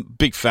I'm a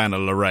big fan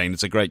of Lorraine.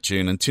 It's a great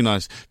tune, and Too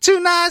Nice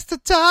to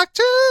Talk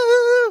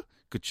To.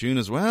 Good tune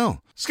as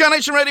well. Ska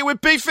Nation Radio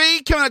with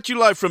Beefy, coming at you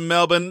live from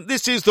Melbourne.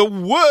 This is the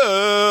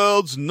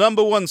world's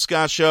number one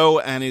ska show,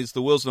 and it's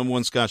the world's number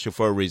one ska show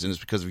for a reason. It's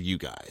because of you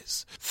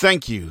guys.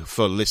 Thank you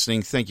for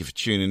listening. Thank you for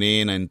tuning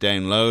in and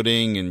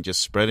downloading and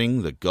just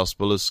spreading the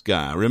gospel of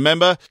ska.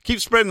 Remember, keep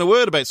spreading the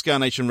word about Ska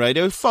Nation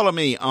Radio. Follow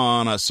me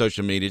on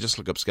social media. Just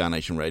look up Ska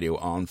Nation Radio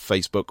on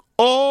Facebook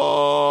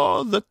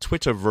or the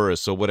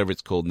Twitterverse or whatever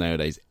it's called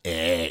nowadays,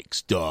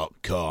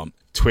 x.com.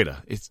 Twitter.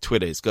 It's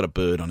Twitter. It's got a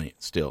bird on it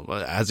still.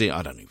 Has it?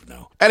 I don't even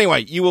know.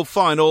 Anyway, you will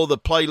find all the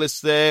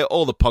playlists there.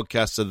 All the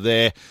podcasts are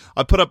there.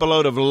 I put up a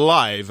load of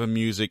live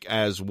music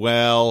as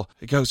well.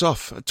 It goes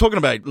off. Talking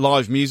about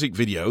live music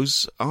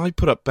videos, I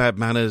put up Bad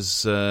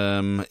Manners,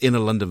 Inner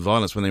London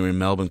Violence when they were in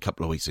Melbourne a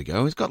couple of weeks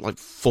ago. It's got like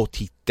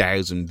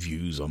 40,000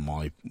 views on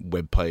my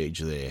webpage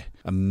there.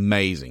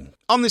 Amazing.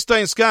 On this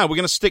day in ska, we're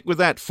going to stick with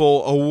that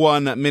for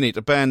 1 minute.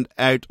 A band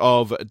out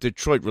of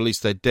Detroit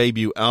released their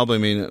debut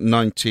album in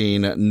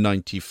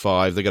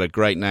 1995. They got a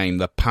great name,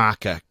 the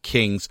Parker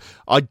Kings.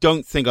 I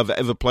don't think I've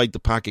ever played the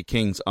Parker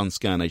Kings on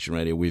Ska Nation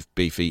Radio with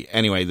Beefy.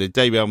 Anyway, the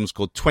debut album is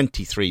called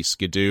 23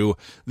 Skidoo.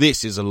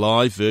 This is a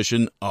live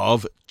version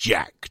of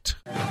Jacked.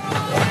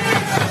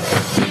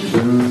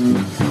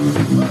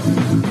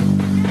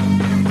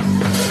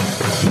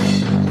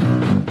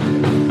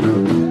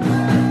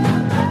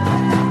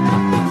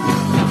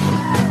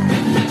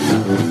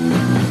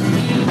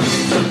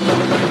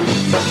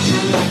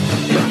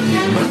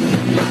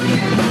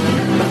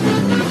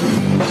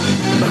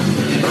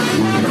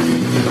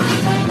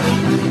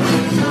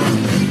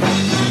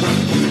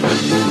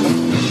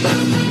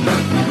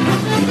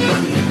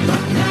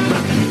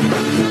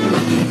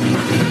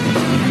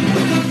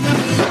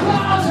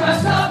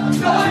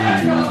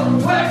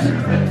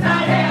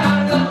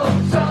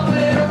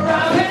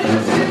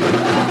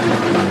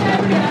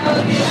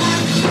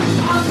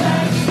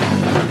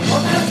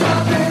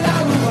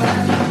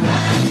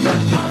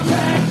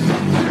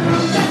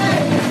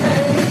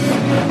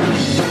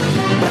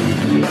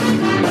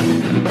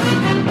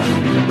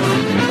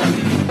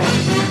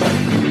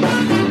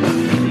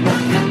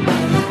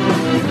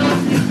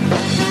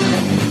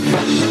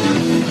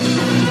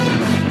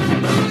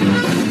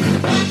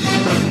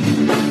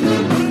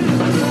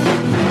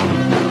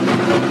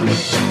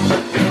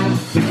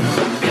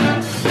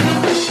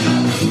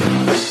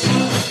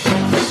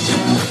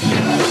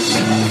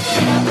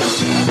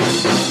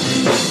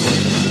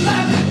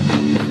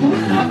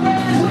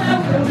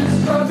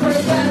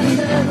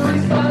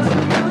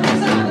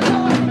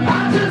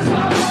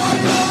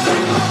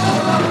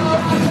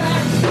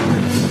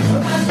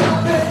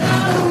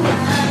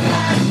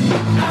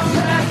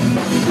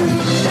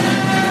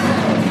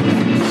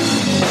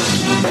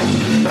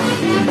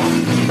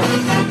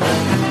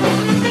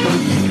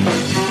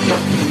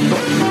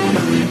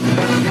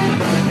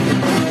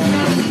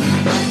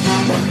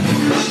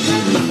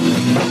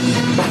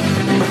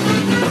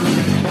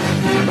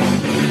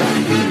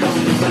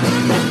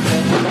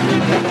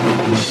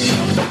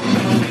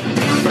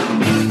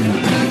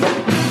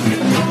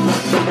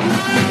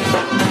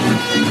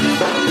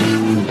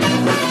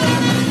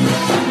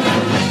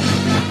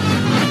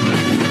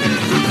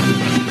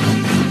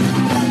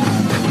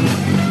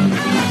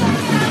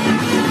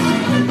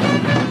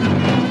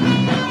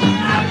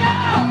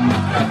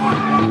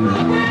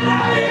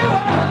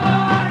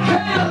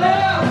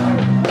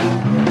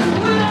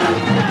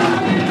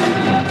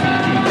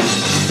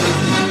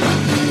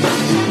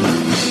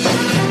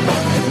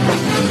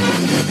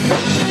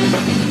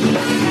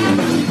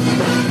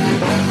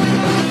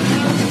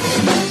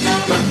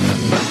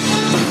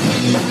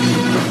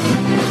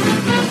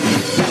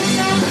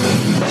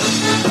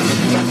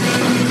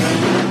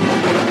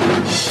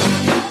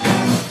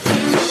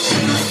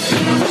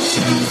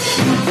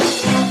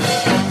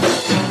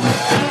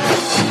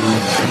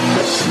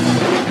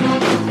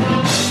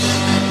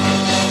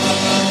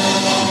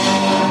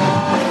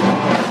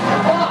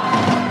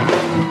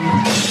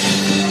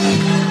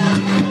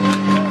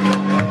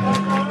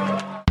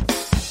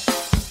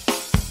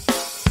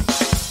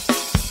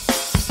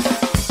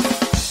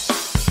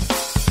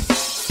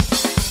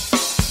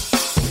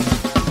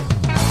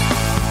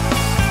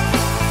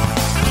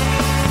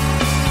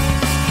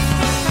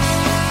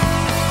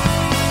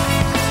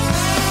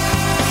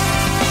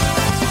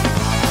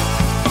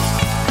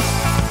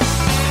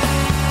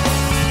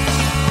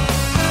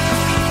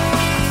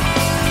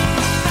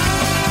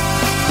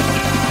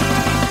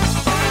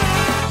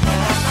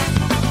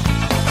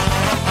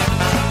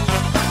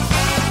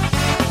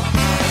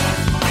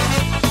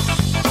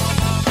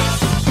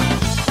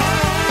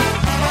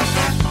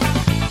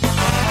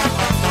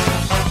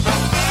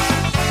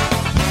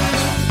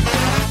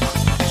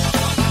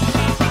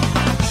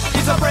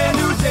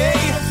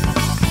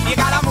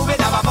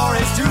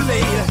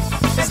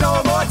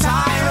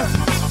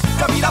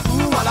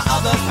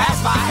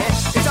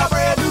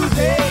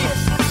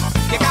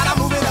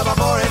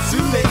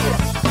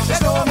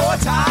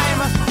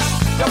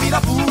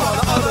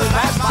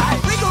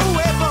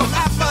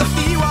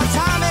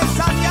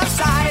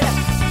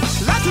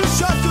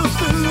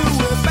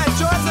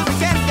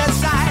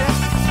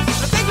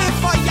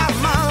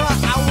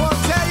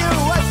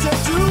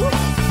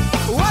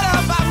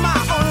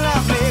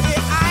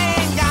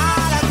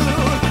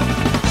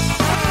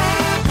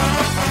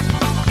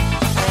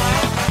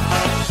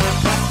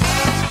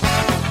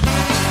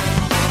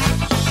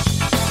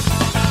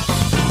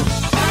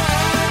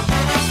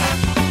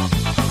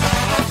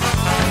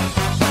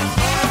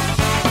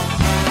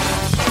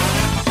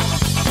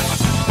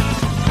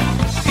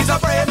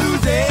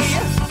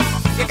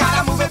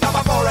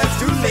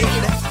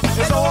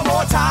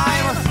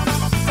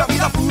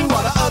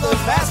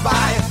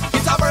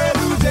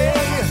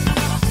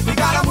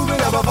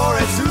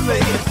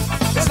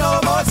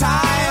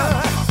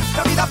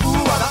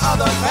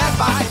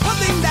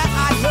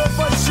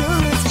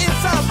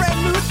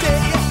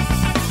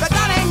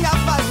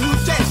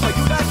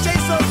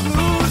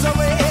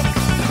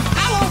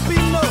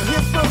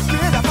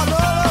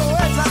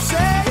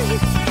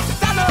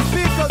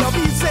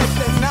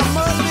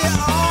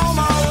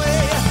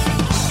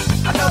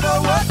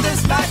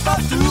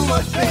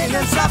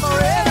 and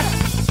suffering.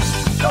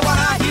 Don't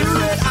wanna hear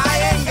it,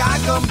 I ain't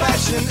got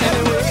compassion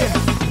anyway.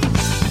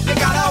 You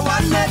gotta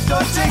one that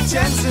don't take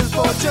chances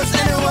for just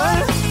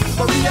anyone.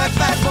 But react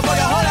fast before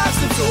your whole life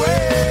slips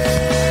away.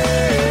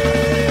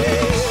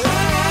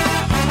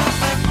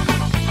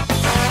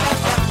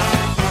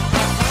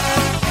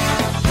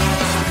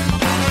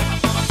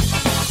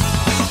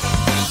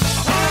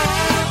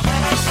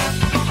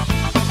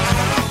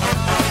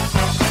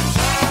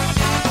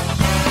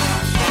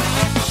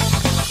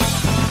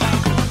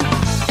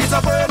 It's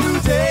a brand new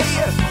day.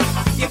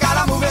 You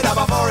gotta move it up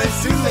before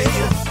it's too late.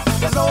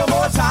 There's no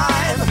more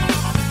time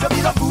to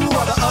be the fool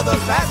while the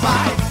others pass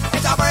by.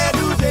 It's a brand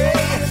new day.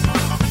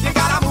 You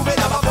gotta move it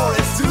up before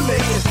it's too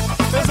late.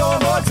 There's no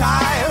more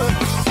time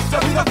to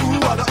be the fool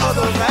while the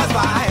others pass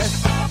by.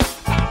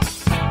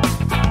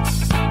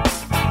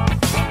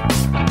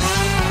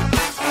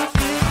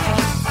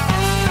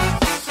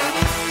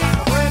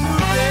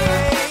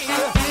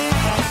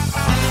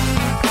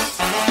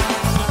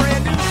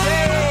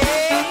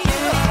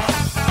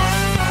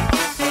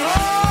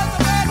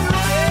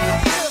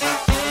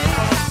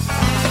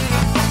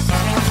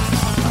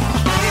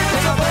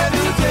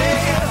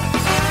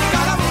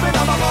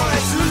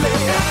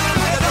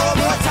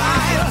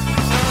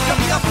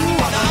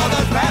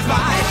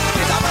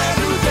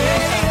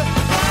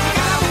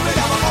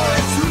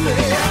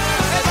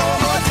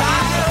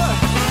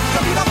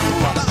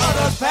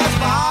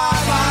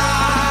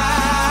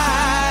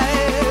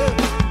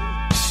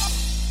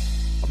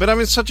 But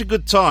having such a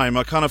good time,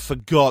 I kind of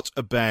forgot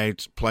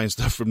about playing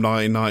stuff from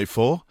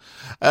 1994.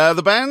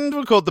 The band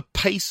were called the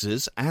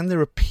Pacers, and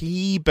they're a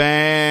P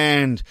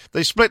band.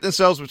 They split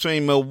themselves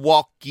between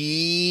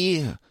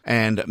Milwaukee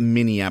and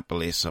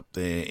Minneapolis up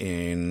there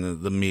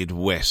in the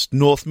Midwest.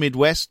 North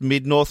Midwest?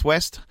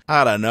 Mid-Northwest?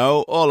 I don't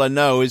know. All I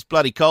know is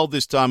bloody cold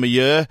this time of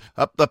year.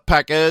 Up the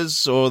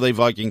Packers, or are they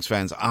Vikings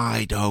fans?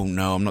 I don't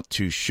know. I'm not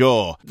too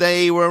sure.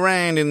 They were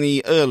around in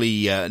the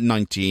early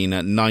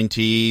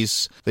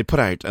 1990s. They put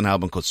out an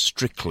album called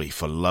Strictly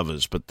for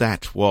Lovers, but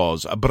that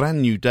was a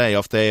brand new day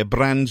off their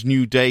brand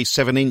new day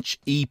 7-inch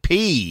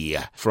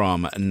EP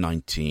from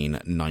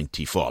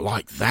 1994. I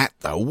like that,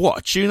 though. What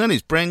a tune that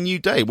is. Brand new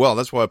day. Well,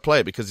 that's why I play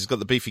it, because it's got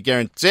the beefy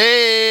guarantee.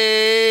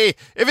 If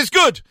it's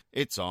good,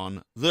 it's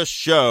on the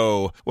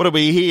show. What are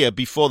we here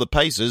before the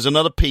Pacers?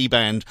 Another P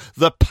band,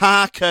 the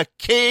Parker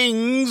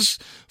Kings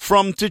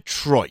from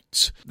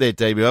Detroit. Their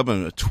debut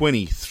album,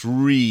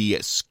 23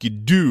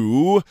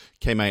 Skidoo,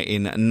 came out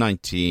in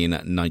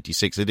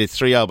 1996. They did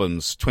 3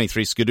 albums,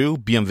 23 Skidoo,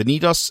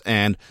 Bienvenidos,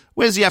 and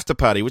Where's the After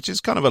Party, which is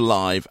kind of a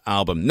live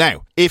album.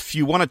 Now, if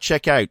you want to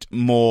check out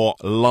more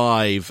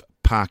live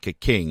Parker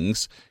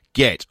Kings,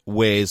 get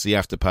Where's the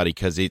After Party,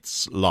 because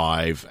it's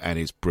live and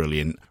it's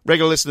brilliant.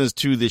 Regular listeners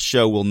to this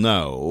show will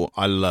know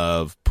I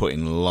love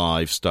putting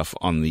live stuff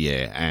on the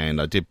air,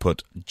 and I did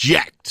put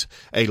Jacked,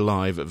 a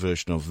live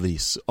version of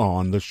this,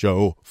 on the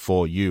show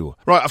for you.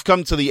 Right, I've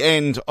come to the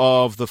end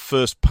of the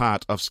first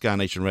part of Ska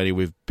Nation Radio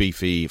with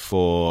Beefy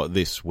for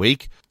this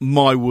week.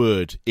 My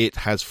word, it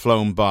has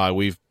flown by.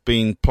 We've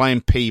been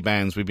playing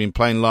P-bands, we've been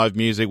playing live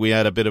music, we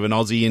had a bit of an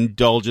Aussie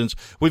indulgence,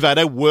 we've had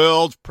a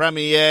world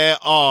premiere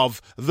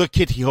of the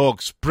Kitty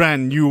Hawk's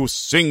brand new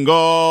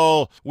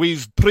single,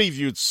 we've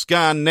previewed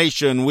Ska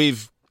Nation,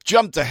 we've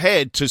jumped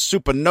ahead to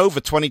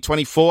Supernova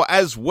 2024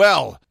 as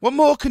well. What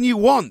more can you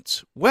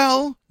want?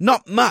 Well,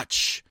 not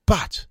much,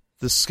 but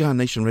the Ska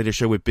Nation Radio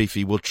Show with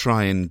Beefy will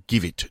try and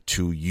give it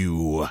to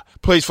you.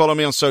 Please follow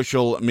me on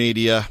social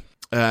media.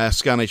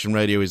 Ska Nation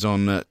Radio is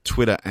on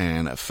Twitter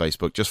and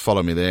Facebook. Just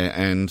follow me there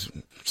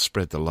and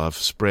spread the love.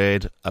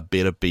 Spread a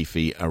bit of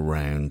Beefy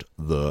around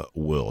the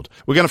world.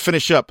 We're going to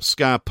finish up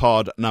Ska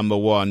Pod number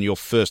 1, your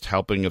first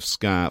helping of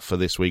Ska for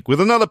this week, with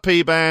another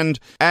P-band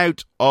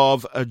out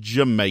of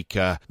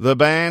Jamaica. The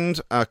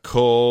band are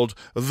called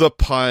The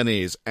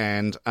Pioneers.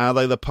 And are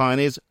they the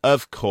Pioneers?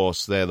 Of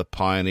course they're the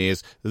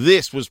Pioneers.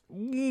 This was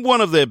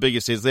one of their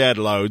biggest hits. They had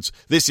loads.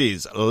 This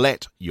is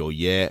Let Your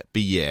Yeah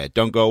Be Yeah.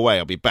 Don't go away.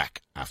 I'll be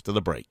back after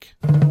the break.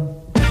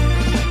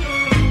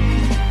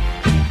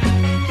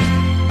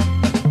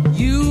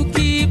 You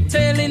keep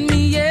telling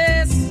me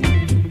yes,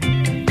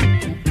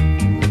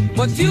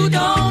 but you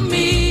don't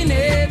mean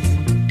it.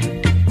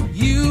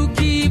 You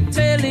keep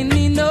telling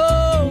me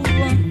no,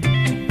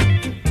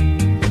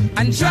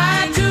 and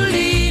try to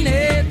lean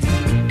it.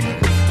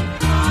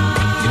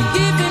 You're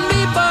giving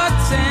me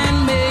buts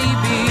and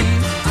maybe.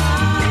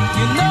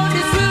 You know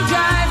this will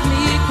drive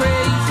me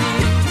crazy.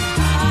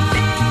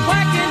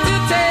 Why can't you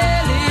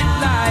tell it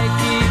like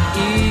it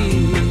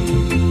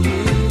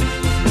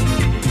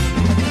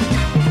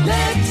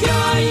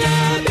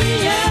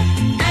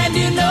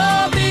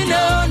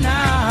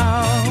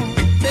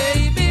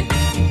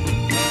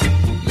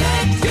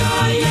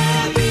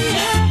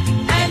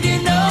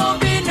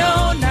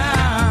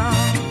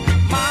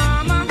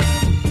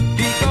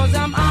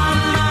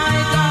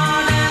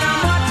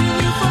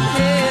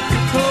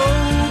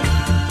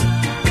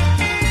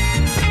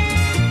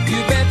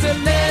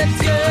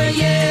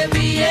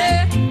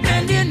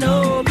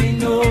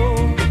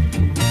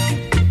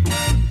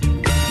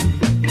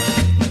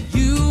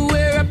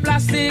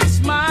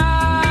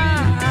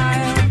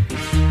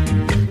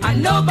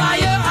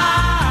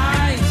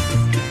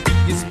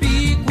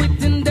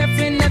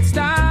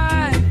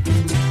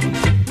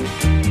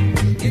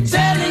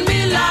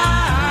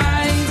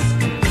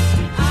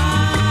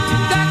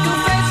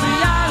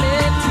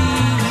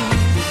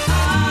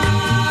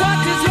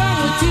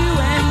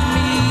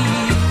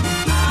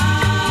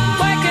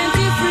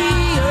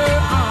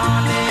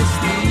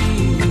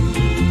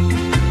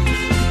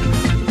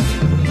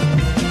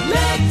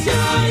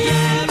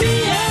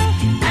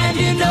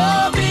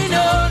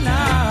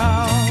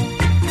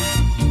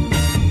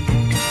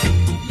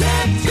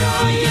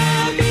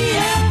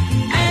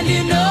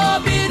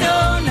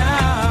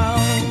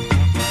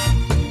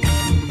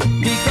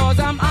Because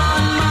I'm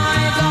on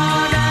my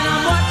guard and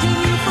I'm watching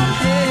you from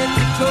head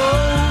to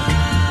toe.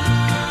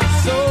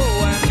 So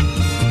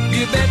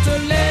you better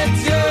let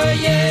your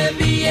yeah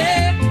be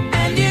yeah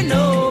and your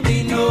no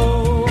be no.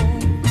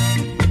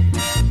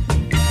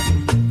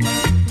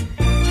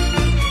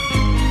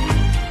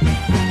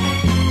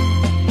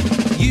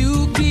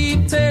 You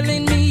keep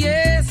telling me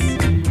yes,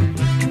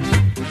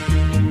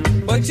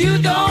 but you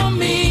don't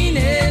mean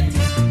it.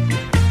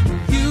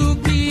 You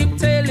keep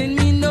telling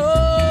me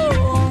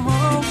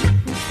no,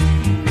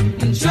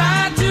 and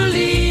try to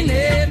lean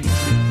it.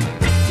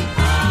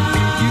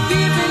 You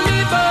giving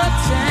me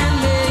buts and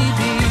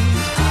maybe.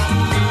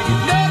 You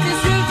know this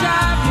will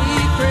drive me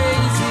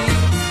crazy.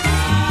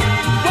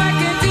 Why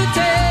can't you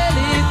tell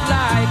it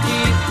like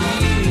it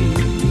is?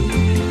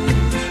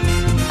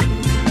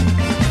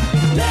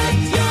 Let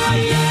your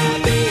yeah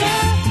be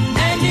yeah,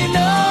 and you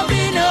know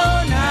be no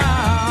now.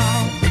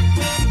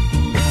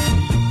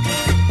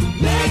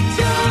 Let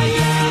your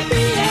yeah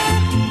be yeah,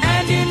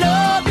 and you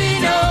know be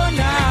no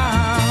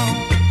now.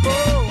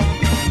 Oh,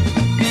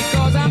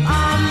 because I'm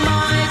on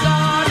my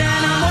guard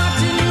and I'm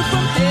watching you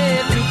from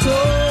head to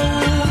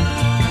toe.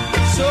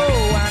 So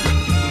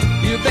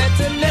you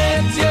better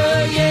let your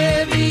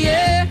yeah be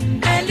yeah,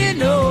 and you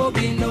know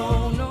be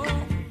no no.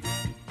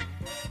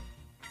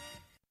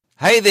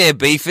 Hey there,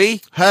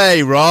 Beefy.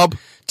 Hey, Rob.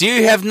 Do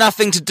you have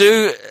nothing to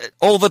do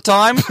all the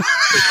time?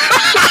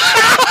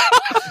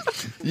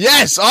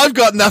 Yes, I've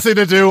got nothing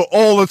to do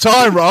all the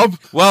time, Rob.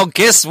 Well,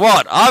 guess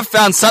what? I've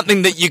found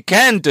something that you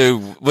can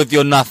do with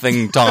your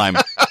nothing time.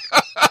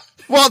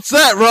 What's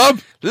that, Rob?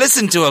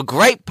 Listen to a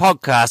great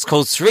podcast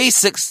called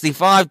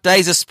 365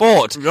 Days of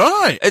Sport.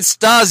 Right. It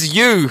stars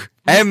you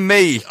and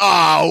me.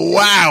 Oh,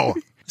 wow.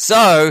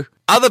 So,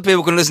 other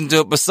people can listen to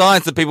it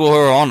besides the people who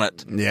are on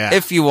it. Yeah.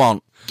 If you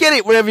want. Get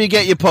it wherever you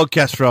get your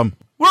podcast from.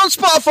 We're on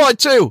Spotify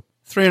too.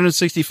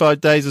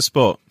 365 Days of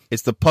Sport.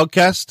 It's the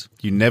podcast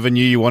you never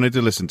knew you wanted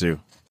to listen to.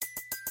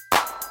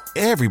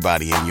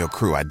 Everybody in your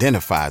crew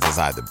identifies as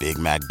either Big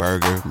Mac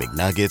Burger,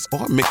 McNuggets,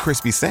 or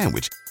McCrispy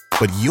Sandwich.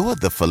 But you're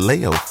the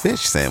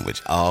Filet-O-Fish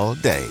Sandwich all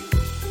day.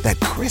 That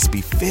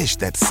crispy fish,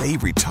 that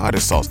savory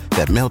tartar sauce,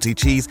 that melty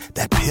cheese,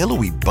 that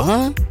pillowy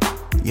bun.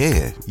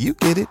 Yeah, you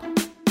get it.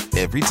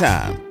 Every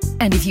time.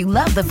 And if you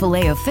love the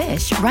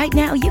Filet-O-Fish, right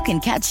now you can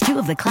catch 2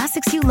 of the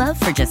classics you love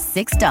for just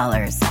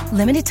 $6.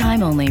 Limited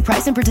time only.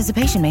 Price and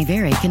participation may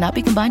vary. Cannot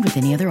be combined with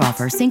any other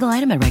offer. Single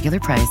item at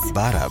regular price.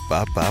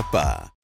 Ba-da-ba-ba-ba.